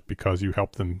others because you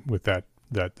help them with that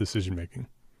decision making.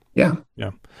 Yeah.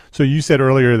 Yeah. So you said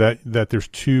earlier that there's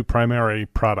two primary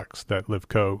products that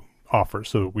LivCo offers.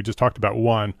 So we just talked about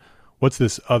one. What's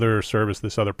this other service,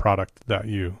 this other product that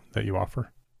you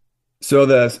offer?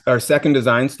 So our second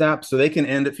design step, so they can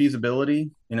end at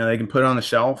feasibility. They can put it on the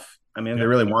shelf. I mean, if they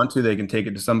really want to, they can take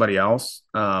it to somebody else.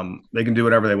 They can do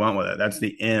whatever they want with it. That's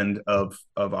the end of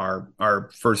our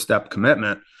first step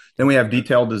commitment. Then we have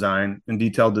detailed design, and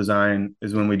detailed design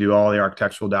is when we do all the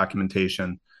architectural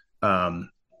documentation. And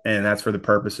that's for the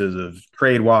purposes of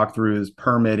trade walkthroughs,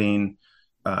 permitting,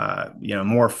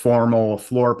 more formal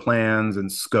floor plans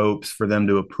and scopes for them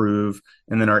to approve.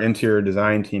 And then our interior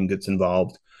design team gets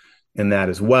involved in that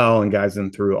as well and guides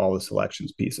them through all the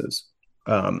selections pieces.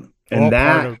 And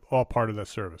all part of that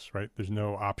service, right? There's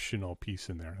no optional piece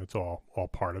in there. That's all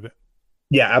part of it.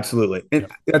 Yeah, absolutely. And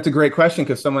that's a great question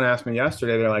because someone asked me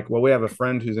yesterday. They're like, "Well, we have a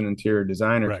friend who's an interior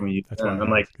designer. Right. Can we use That's them?" why I'm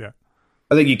like, yeah.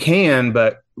 I think you can,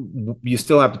 but you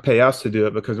still have to pay us to do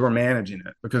it because we're managing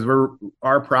it. Because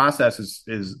our process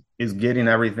is getting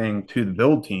everything to the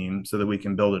build team so that we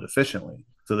can build it efficiently,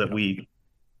 so that we,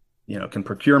 can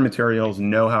procure materials,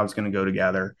 know how it's going to go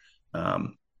together,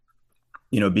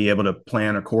 be able to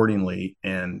plan accordingly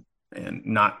and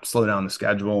not slow down the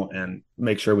schedule and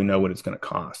make sure we know what it's going to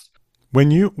cost.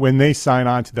 When they sign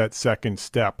on to that second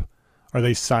step, are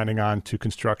they signing on to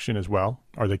construction as well?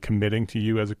 Are they committing to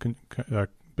you as a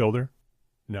builder?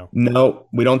 No,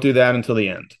 we don't do that until the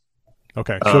end.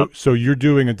 Okay. So you're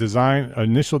doing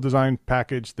initial design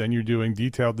package, then you're doing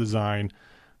detailed design.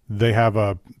 They have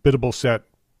a biddable set,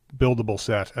 buildable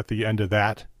set at the end of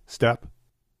that step?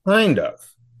 Kind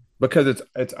of, because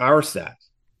it's our set.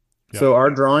 Yep. So our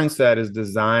drawing set is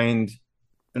designed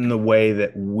in the way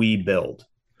that we build.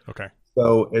 Okay.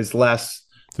 So it's less...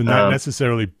 So not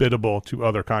necessarily biddable to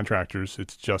other contractors.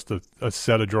 It's just a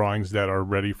set of drawings that are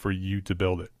ready for you to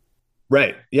build it.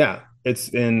 Right. Yeah. It's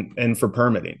and for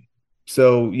permitting.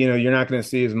 So, you're not going to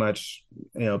see as much,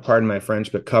 pardon my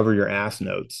French, but cover your ass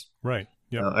notes. Right.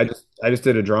 Yeah. I just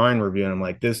did a drawing review and I'm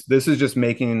like, this is just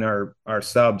making our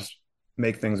subs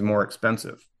make things more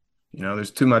expensive.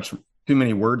 There's too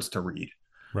many words to read.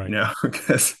 Right.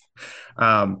 Because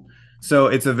so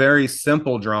it's a very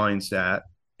simple drawing set.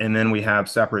 And then we have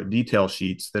separate detail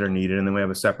sheets that are needed. And then we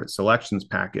have a separate selections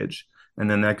package. And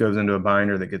then that goes into a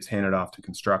binder that gets handed off to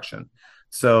construction.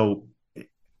 So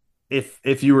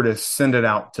if you were to send it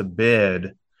out to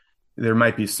bid, there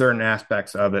might be certain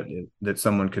aspects of it that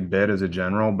someone could bid as a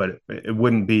general, but it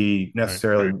wouldn't be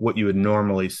necessarily what you would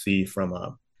normally see from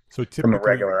a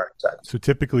regular architect. So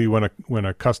typically when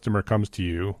a customer comes to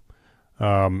you,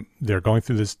 they're going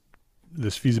through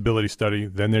this feasibility study,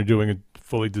 then they're doing a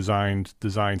fully designed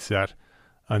design set,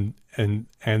 and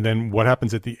then what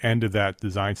happens at the end of that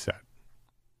design set?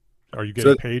 Are you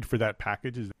getting paid for that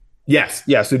package? Yes.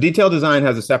 Yeah. So detailed design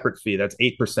has a separate fee. That's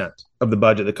 8% of the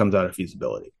budget that comes out of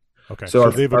feasibility. Okay. So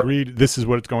they've agreed this is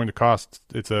what it's going to cost.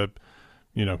 It's a,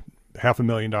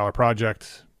 $500,000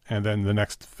 project. And then the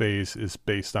next phase is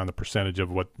based on the percentage of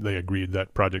what they agreed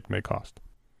that project may cost.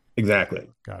 Exactly.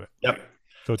 Got it. Yep.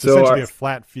 So it's essentially a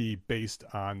flat fee based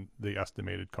on the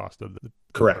estimated cost of the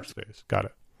correct phase. Got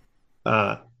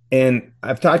it. And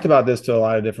I've talked about this to a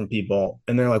lot of different people,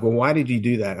 and they're like, "Well, why did you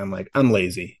do that?" I'm like, "I'm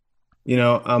lazy."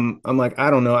 I'm like, I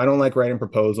don't know. I don't like writing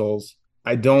proposals.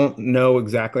 I don't know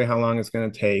exactly how long it's going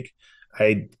to take.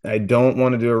 I don't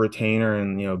want to do a retainer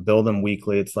and build them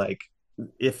weekly. It's like,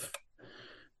 if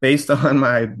based on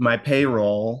my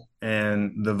payroll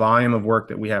and the volume of work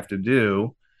that we have to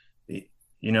do,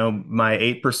 my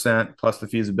 8% plus the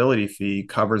feasibility fee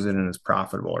covers it and is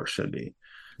profitable, or should be.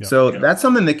 Yep. So that's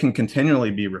something that can continually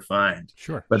be refined.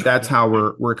 Sure. But that's how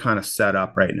we're kind of set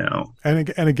up right now. And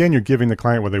again, you're giving the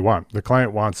client what they want. The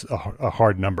client wants a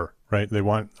hard number, right? They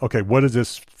want, okay, what does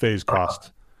this phase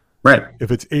cost? Right.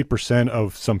 If it's 8%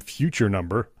 of some future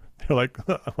number, they're like,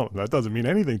 oh, that doesn't mean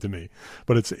anything to me.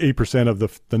 But it's 8% of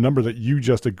the number that you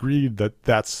just agreed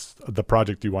that's the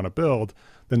project you want to build.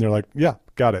 Then they're like, yeah,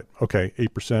 got it. Okay,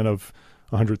 8% of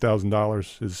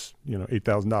 $100,000 is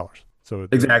 $8,000. So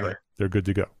exactly, they're good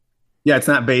to go. Yeah, it's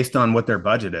not based on what their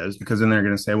budget is, because then they're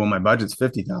going to say, well, my budget's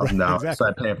 $50,000, right, exactly. so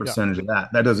I pay a percentage of that.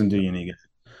 That doesn't do you any good.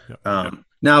 Yep.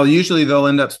 Now, usually they'll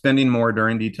end up spending more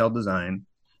during detailed design,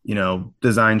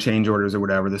 design change orders or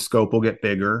whatever. The scope will get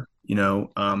bigger,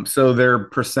 so their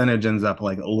percentage ends up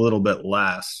like a little bit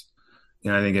less.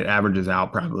 I think it averages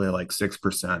out probably like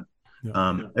 6%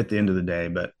 at the end of the day,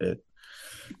 but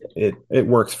it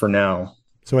works for now.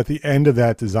 So at the end of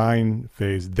that design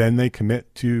phase, then they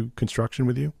commit to construction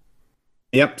with you?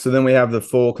 Yep. So then we have the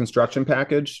full construction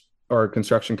package, or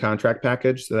construction contract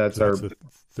package. So that's the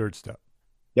third step.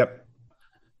 Yep.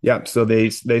 Yep. So they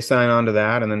sign on to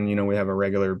that, and then we have a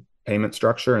regular payment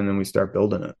structure, and then we start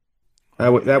building it.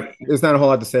 There's not a whole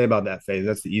lot to say about that phase.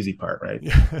 That's the easy part, right?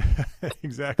 Yeah,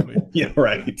 exactly. Yeah,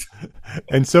 right.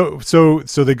 And so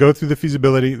they go through the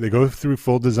feasibility, they go through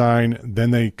full design, then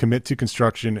they commit to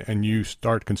construction, and you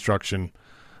start construction.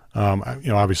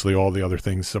 Obviously all the other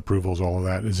things, approvals, all of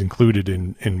that is included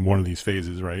in one of these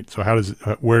phases, right? So how does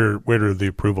where do the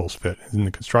approvals fit? In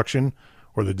the construction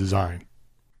or the design?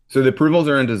 So the approvals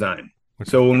are in design.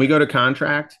 Okay. So when we go to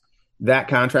contract, that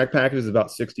contract package is about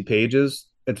 60 pages.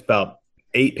 It's about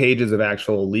 8 pages of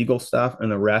actual legal stuff,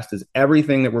 and the rest is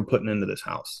everything that we're putting into this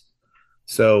house.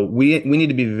 So we need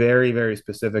to be very, very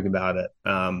specific about it.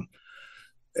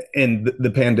 And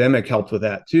the pandemic helped with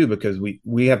that too, because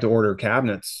we have to order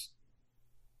cabinets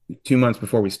 2 months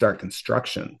before we start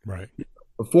construction. Right.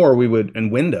 Before we would,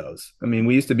 and windows. I mean,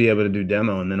 we used to be able to do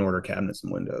demo and then order cabinets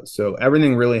and windows. So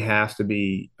everything really has to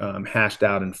be hashed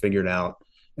out and figured out,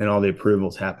 and all the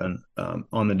approvals happen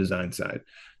on the design side.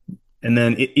 And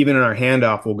then even in our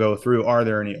handoff, we'll go through, are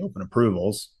there any open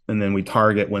approvals? And then we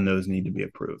target when those need to be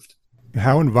approved.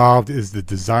 How involved is the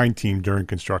design team during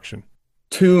construction?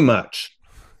 Too much.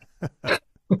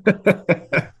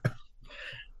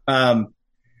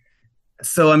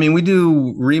 So, I mean, we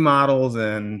do remodels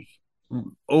in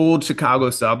old Chicago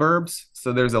suburbs.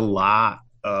 So there's a lot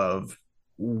of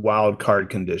wild card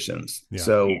conditions. Yeah.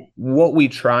 So what we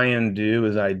try and do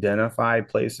is identify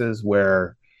places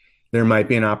where there might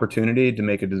be an opportunity to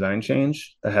make a design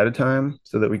change ahead of time,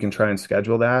 so that we can try and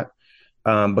schedule that.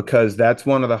 Because that's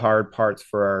one of the hard parts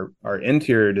for our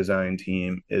interior design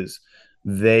team, is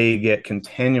they get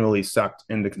continually sucked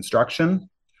into construction,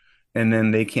 and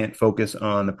then they can't focus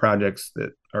on the projects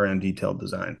that are in detailed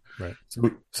design. Right.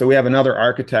 So we have another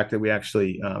architect that we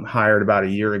actually hired about a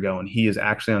year ago, and he is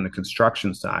actually on the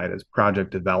construction side as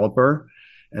project developer.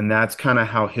 And that's kind of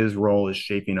how his role is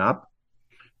shaping up,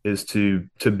 is to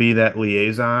be that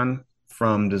liaison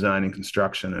from design and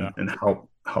construction, and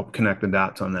help connect the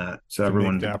dots on that. So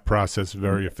everyone, make that process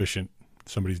very efficient.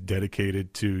 Somebody's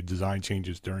dedicated to design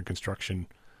changes during construction.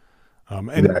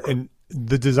 Exactly. And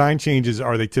the design changes,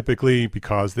 are they typically,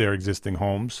 because they're existing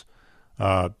homes,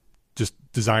 just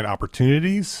design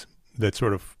opportunities that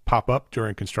sort of pop up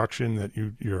during construction that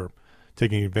you're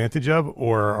taking advantage of?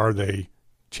 Or are they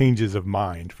changes of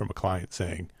mind from a client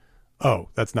saying, oh,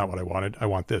 that's not what I wanted, I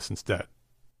want this instead?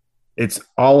 It's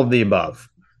all of the above.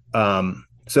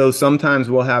 So sometimes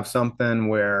we'll have something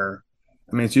where,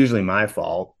 I mean, it's usually my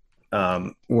fault,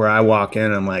 where I walk in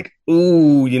and I'm like,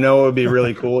 ooh, it would be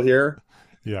really cool here.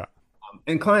 Yeah.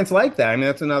 And clients like that. I mean,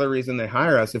 that's another reason they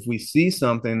hire us. If we see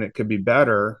something that could be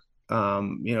better,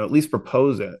 at least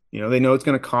propose it. They know it's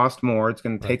going to cost more, it's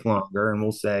going to take longer, and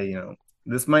we'll say,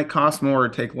 this might cost more or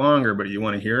take longer, but you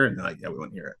want to hear it? And they're like, yeah, we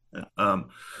want to hear it.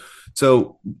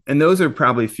 So, and those are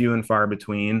probably few and far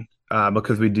between,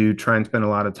 because we do try and spend a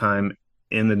lot of time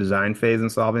in the design phase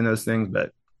and solving those things,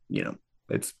 but you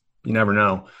never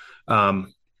know.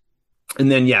 And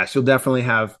then, yes, you'll definitely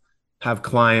have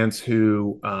clients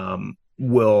who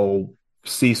will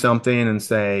see something and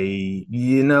say,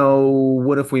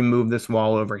 what if we move this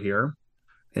wall over here,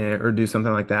 or do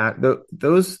something like that. But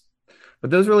those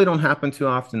really don't happen too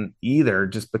often either,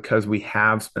 just because we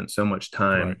have spent so much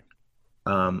time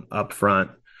up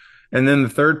front. And then the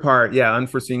third part,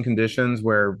 unforeseen conditions,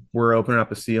 where we're opening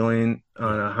up a ceiling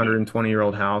on a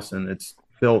 120-year-old house, and it's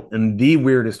built in the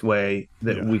weirdest way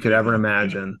that we could ever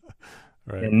imagine.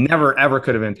 Right. and never ever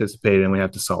could have anticipated, and we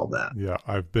have to solve that. Yeah,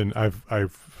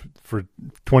 I've for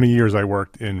 20 years I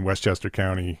worked in Westchester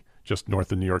County, just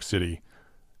north of New York City.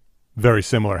 Very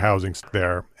similar housing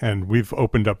there, and we've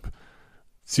opened up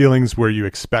ceilings where you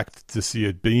expect to see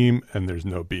a beam and there's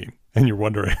no beam, and you're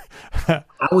wondering how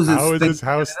is this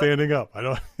house standing up? I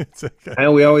don't. I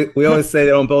know we always say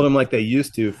they don't build them like they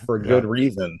used to for good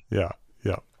reason. Yeah,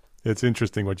 yeah. It's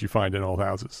interesting what you find in old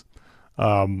houses.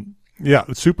 Yeah,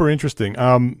 super interesting.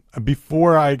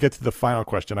 Before I get to the final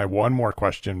question, I have one more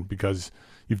question because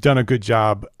you've done a good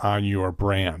job on your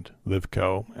brand,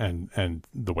 LiveCo, and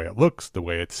the way it looks, the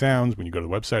way it sounds. When you go to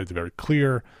the website, it's very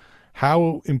clear.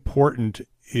 How important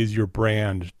is your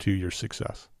brand to your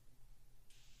success?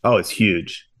 Oh, it's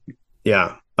huge.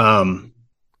 Yeah.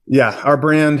 Our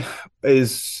brand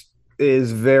is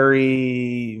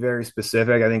very, very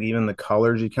specific. I think even the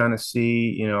colors you kind of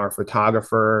see, our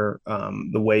photographer,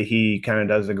 the way he kind of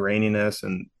does the graininess,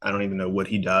 and I don't even know what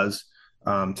he does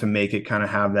to make it kind of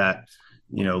have that,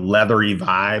 leathery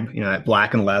vibe, that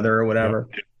black and leather or whatever.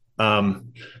 Yeah.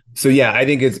 So yeah, I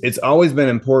think it's always been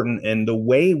important. And the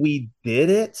way we did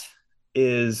it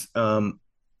is,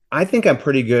 I think I'm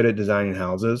pretty good at designing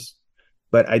houses,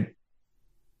 but I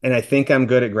think I'm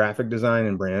good at graphic design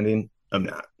and branding. I'm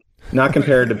not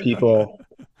compared to people.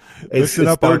 Listen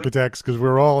up, architects, because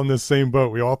we're all in this same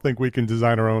boat. We all think we can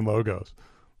design our own logos.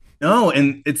 No,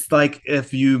 and it's like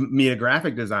if you meet a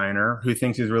graphic designer who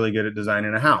thinks he's really good at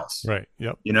designing a house. Right.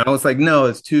 Yep. It's like, no,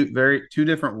 it's two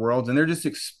different worlds, and they're just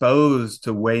exposed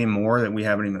to way more that we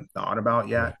haven't even thought about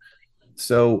yet. Right.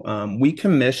 So we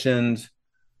commissioned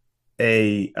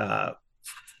a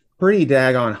pretty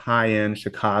daggone high-end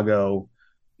Chicago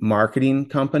marketing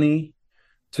company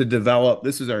to develop.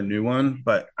 This is our new one,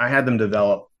 but I had them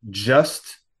develop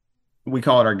we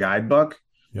call it our guidebook,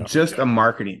 just a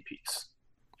marketing piece.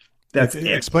 That's it.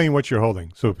 Explain what you're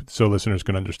holding so listeners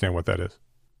can understand what that is.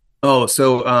 Oh,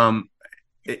 so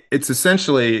it's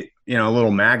essentially, a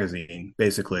little magazine,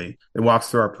 basically. It walks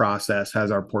through our process, has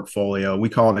our portfolio. We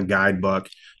call it a guidebook.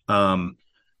 I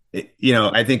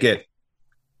think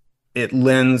it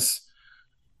lends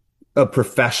a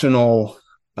professional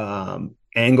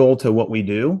angle to what we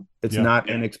do. It's not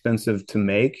inexpensive to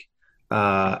make.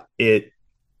 It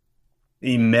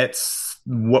emits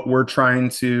what we're trying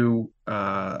to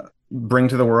bring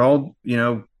to the world,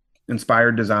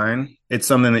 inspired design. It's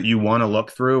something that you want to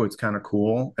look through. It's kind of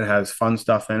cool. It has fun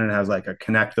stuff in it. It has like a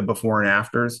connect the before and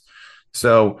afters.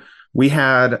 So we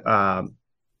had a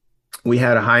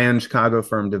high-end Chicago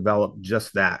firm develop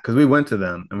just that, because we went to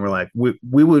them and we're like, we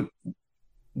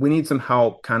need some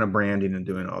help kind of branding and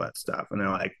doing all that stuff. And they're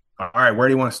like, all right, where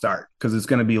do you want to start? Because it's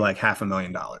going to be like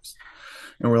 $500,000.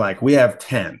 And we're like, we have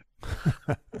 10.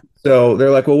 So they're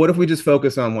like, well, what if we just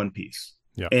focus on one piece?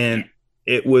 Yeah. And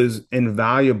it was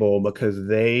invaluable because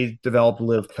they developed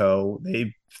LiveCo.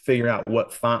 They figured out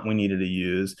what font we needed to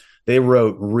use. They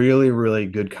wrote really, really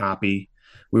good copy.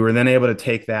 We were then able to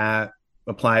take that,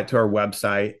 apply it to our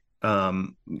website,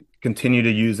 continue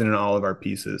to use it in all of our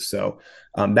pieces. So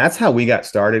that's how we got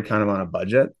started, kind of on a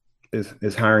budget,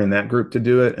 is hiring that group to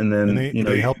do it. And then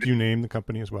they helped you name the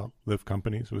company as well. Live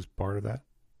Companies was part of that.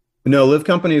 No, Live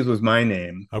Companies was my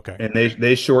name. Okay. And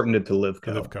they shortened it to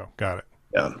LiveCo. LiveCo. Got it.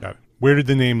 Yeah. Got it. Where did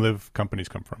the name Live Companies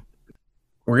come from?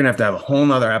 We're going to have a whole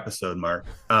nother episode, Mark.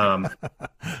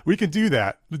 We can do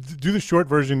that. Do the short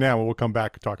version now, and we'll come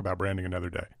back and talk about branding another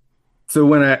day. So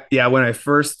when I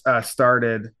first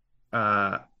started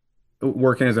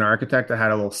working as an architect, I had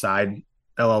a little side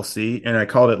LLC, and I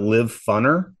called it Live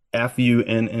Funner,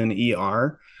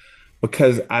 Funner,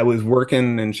 because I was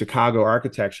working in Chicago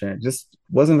architecture, and it just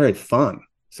wasn't very fun.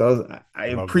 So I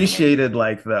appreciated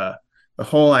like the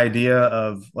whole idea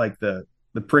of like the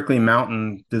Prickly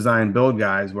Mountain design build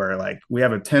guys, where like we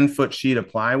have a 10-foot sheet of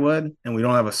plywood and we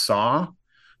don't have a saw,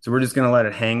 so we're just going to let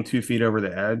it hang 2 feet over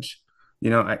the edge.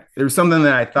 There was something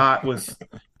that I thought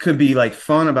could be like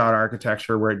fun about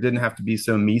architecture, where it didn't have to be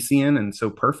so Miesian and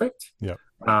so perfect. Yeah.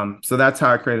 So that's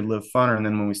how I created Live Funner. And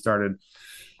then when we started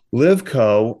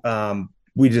LiveCo,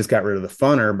 we just got rid of the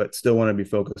funner, but still want to be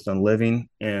focused on living.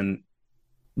 And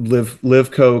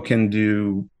LiveCo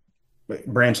can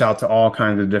branch out to all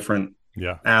kinds of different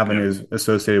avenues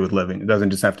associated with living. It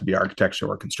doesn't just have to be architecture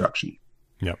or construction.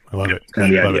 Yeah, I love it.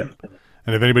 Kind of the idea.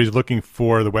 And if anybody's looking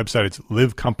for the website, it's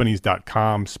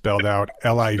livecompanies.com, spelled out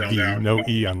L-I-V, no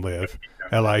E on live,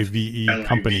 L-I-V-E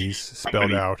companies,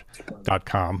 spelled out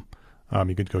 .com.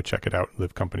 You can go check it out,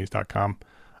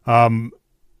 livecompanies.com.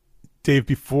 Dave,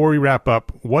 before we wrap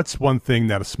up, what's one thing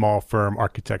that a small firm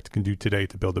architect can do today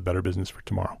to build a better business for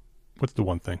tomorrow? What's the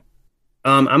one thing?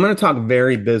 I'm going to talk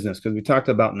very business, because we talked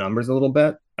about numbers a little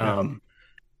bit.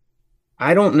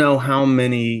 I don't know how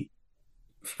many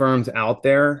firms out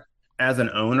there as an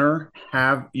owner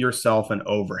have yourself an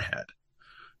overhead.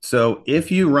 So if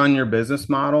you run your business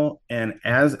model and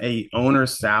as a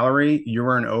owner's salary,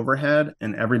 you're an overhead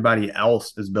and everybody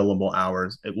else is billable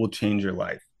hours, it will change your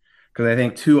life. Because I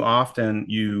think too often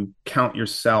you count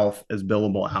yourself as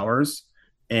billable hours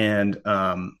and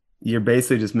you're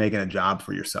basically just making a job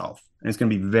for yourself. And it's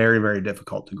going to be very, very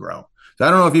difficult to grow. So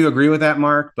I don't know if you agree with that,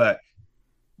 Mark, but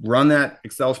run that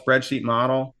Excel spreadsheet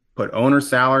model, put owner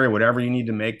salary, whatever you need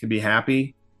to make to be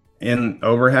happy in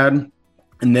overhead,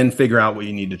 and then figure out what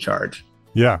you need to charge.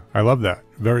 Yeah, I love that.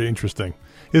 Very interesting.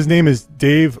 His name is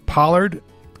Dave Pollard.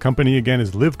 Company, again,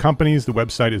 is Live Companies. The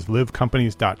website is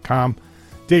livecompanies.com.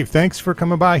 Dave, thanks for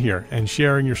coming by here and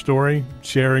sharing your story,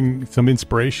 sharing some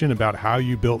inspiration about how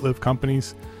you built Live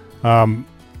Companies.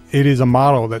 It is a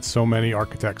model that so many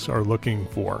architects are looking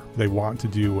for. They want to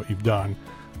do what you've done.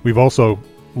 We've also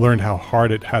learned how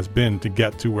hard it has been to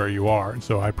get to where you are. And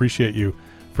so I appreciate you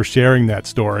for sharing that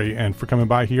story and for coming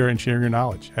by here and sharing your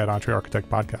knowledge at EntreArchitect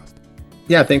Podcast.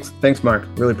 Yeah, thanks, Mark.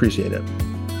 Really appreciate it.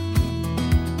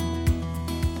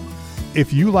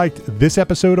 If you liked this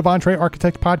episode of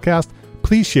EntreArchitect Podcast,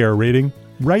 please share a rating,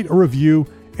 write a review,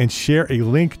 and share a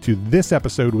link to this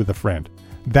episode with a friend.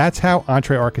 That's how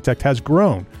EntreArchitect has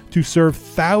grown to serve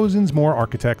thousands more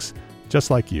architects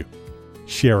just like you.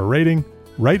 Share a rating,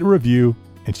 write a review,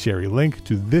 and share a link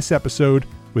to this episode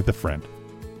with a friend.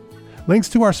 Links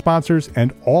to our sponsors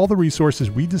and all the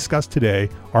resources we discussed today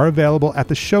are available at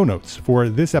the show notes for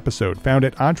this episode found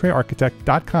at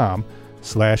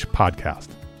entrearchitect.com/podcast.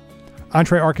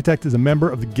 EntreArchitect is a member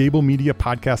of the Gable Media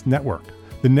Podcast Network,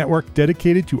 the network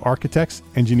dedicated to architects,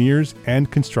 engineers,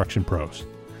 and construction pros.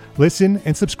 Listen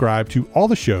and subscribe to all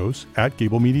the shows at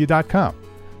gablemedia.com.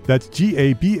 That's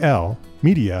GABL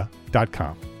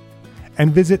media.com.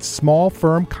 And visit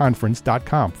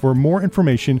smallfirmconference.com for more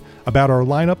information about our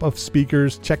lineup of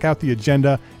speakers. Check out the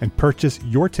agenda and purchase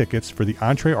your tickets for the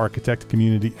EntreArchitect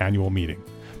Community Annual Meeting,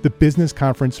 the business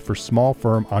conference for small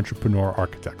firm entrepreneur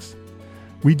architects.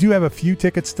 We do have a few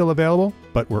tickets still available,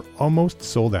 but we're almost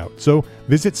sold out. So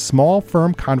visit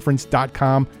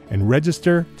smallfirmconference.com and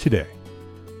register today.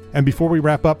 And before we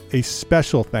wrap up, a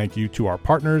special thank you to our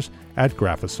partners at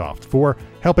Graphisoft for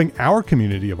helping our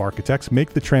community of architects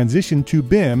make the transition to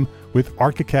BIM with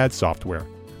ArchiCAD software.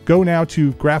 Go now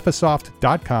to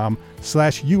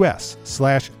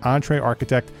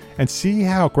graphisoft.com/US/EntreArchitect and see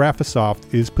how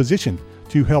Graphisoft is positioned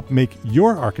to help make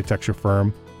your architecture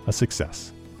firm a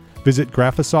success. Visit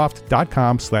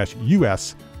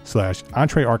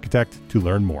graphisoft.com/US/EntreArchitect to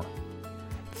learn more.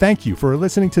 Thank you for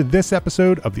listening to this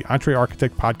episode of the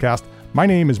EntreArchitect Podcast. My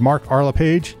name is Mark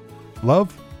Arlepage.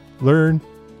 Love, learn,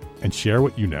 and share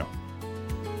what you know.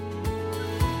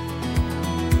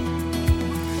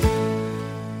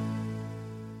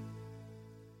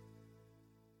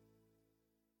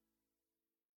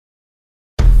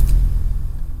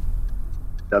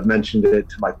 I've mentioned it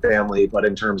to my family, but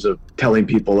in terms of telling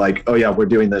people like, oh yeah, we're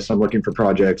doing this, I'm looking for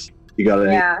projects, you got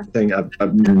anything?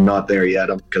 I'm not there yet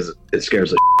because it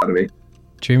scares the shit out of me.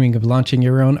 Dreaming of launching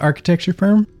your own architecture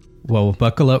firm? Well,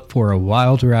 buckle up for a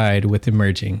wild ride with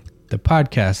Emerging, the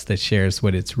podcast that shares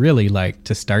what it's really like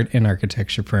to start an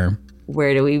architecture firm.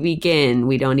 Where do we begin?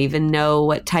 We don't even know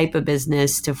what type of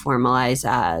business to formalize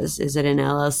as. Is it an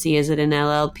LLC? Is it an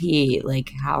LLP?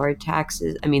 Like, how are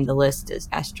taxes? I mean, the list is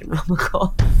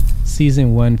astronomical.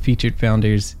 Season 1 featured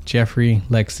founders Jeffrey,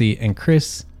 Lexi, and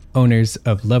Chris, owners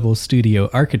of Level Studio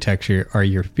Architecture, are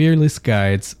your fearless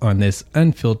guides on this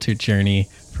unfiltered journey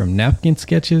from napkin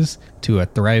sketches to a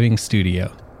thriving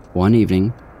studio. One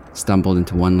evening, stumbled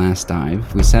into one last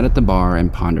dive, we sat at the bar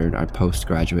and pondered our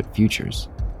postgraduate futures.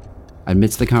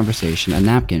 Amidst the conversation, a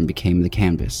napkin became the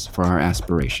canvas for our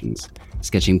aspirations,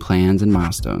 sketching plans and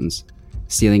milestones,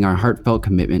 sealing our heartfelt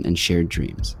commitment and shared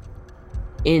dreams.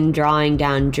 In drawing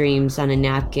down dreams on a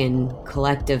napkin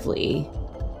collectively,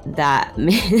 that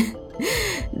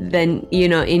then, you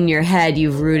know, in your head,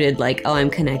 you've rooted like, oh,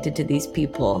 I'm connected to these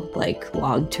people, like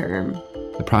long term.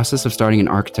 The process of starting an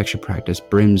architecture practice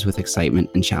brims with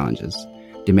excitement and challenges,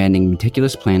 demanding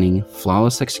meticulous planning,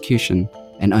 flawless execution,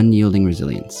 and unyielding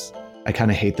resilience. I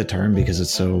kind of hate the term because it's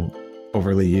so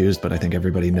overly used, but I think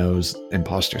everybody knows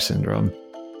imposter syndrome.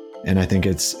 And I think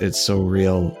it's so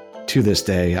real to this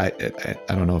day. I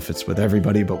don't know if it's with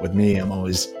everybody, but with me, I'm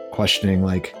always questioning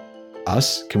like,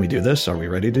 us? Can we do this? Are we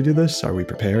ready to do this? Are we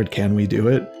prepared? Can we do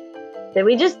it? Did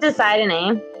we just decide a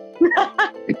name?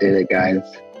 We did it, guys.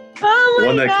 Oh my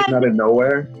One that God. came out of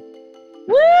nowhere.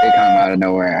 Woo! It came out of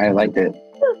nowhere. I liked it.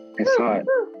 I saw it.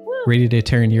 Ready to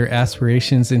turn your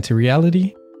aspirations into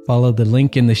reality? Follow the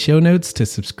link in the show notes to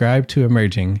subscribe to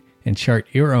Emerging and chart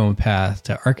your own path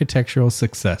to architectural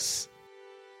success.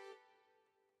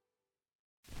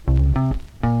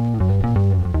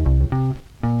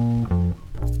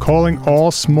 Calling all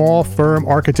small firm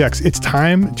architects. It's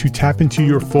time to tap into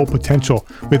your full potential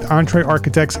with Entre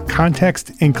Architects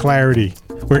Context and Clarity,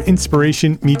 where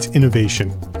inspiration meets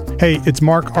innovation. Hey, it's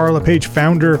Mark R. LePage,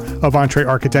 founder of Entre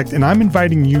Architect, and I'm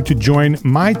inviting you to join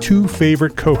my two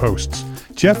favorite co-hosts,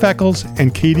 Jeff Eccles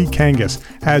and Katie Kangas,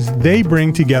 as they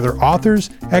bring together authors,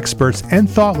 experts, and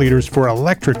thought leaders for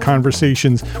electric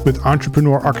conversations with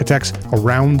entrepreneur architects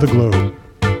around the globe.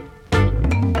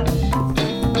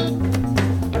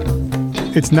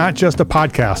 It's not just a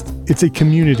podcast, it's a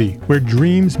community where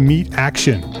dreams meet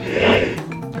action.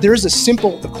 There's a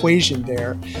simple equation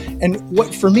there. And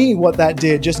what that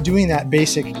did, just doing that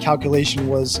basic calculation,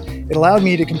 was it allowed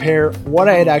me to compare what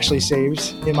I had actually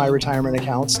saved in my retirement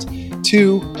accounts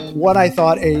to what I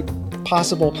thought a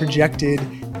possible projected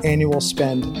annual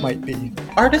spend might be.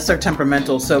 Artists are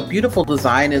temperamental, so beautiful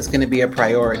design is going to be a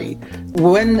priority.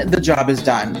 When the job is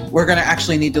done, we're going to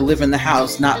actually need to live in the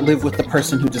house, not live with the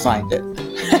person who designed it.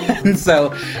 And so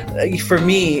for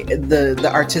me, the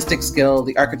artistic skill,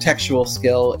 the architectural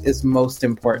skill is most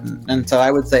important. And so I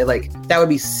would say that would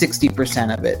be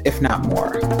 60% of it, if not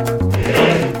more.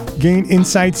 Gain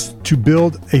insights to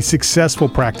build a successful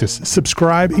practice.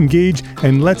 Subscribe, engage,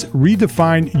 and let's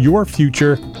redefine your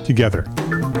future together.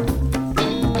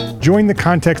 Join the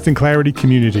Context and Clarity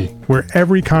community, where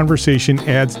every conversation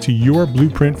adds to your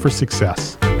blueprint for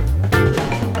success.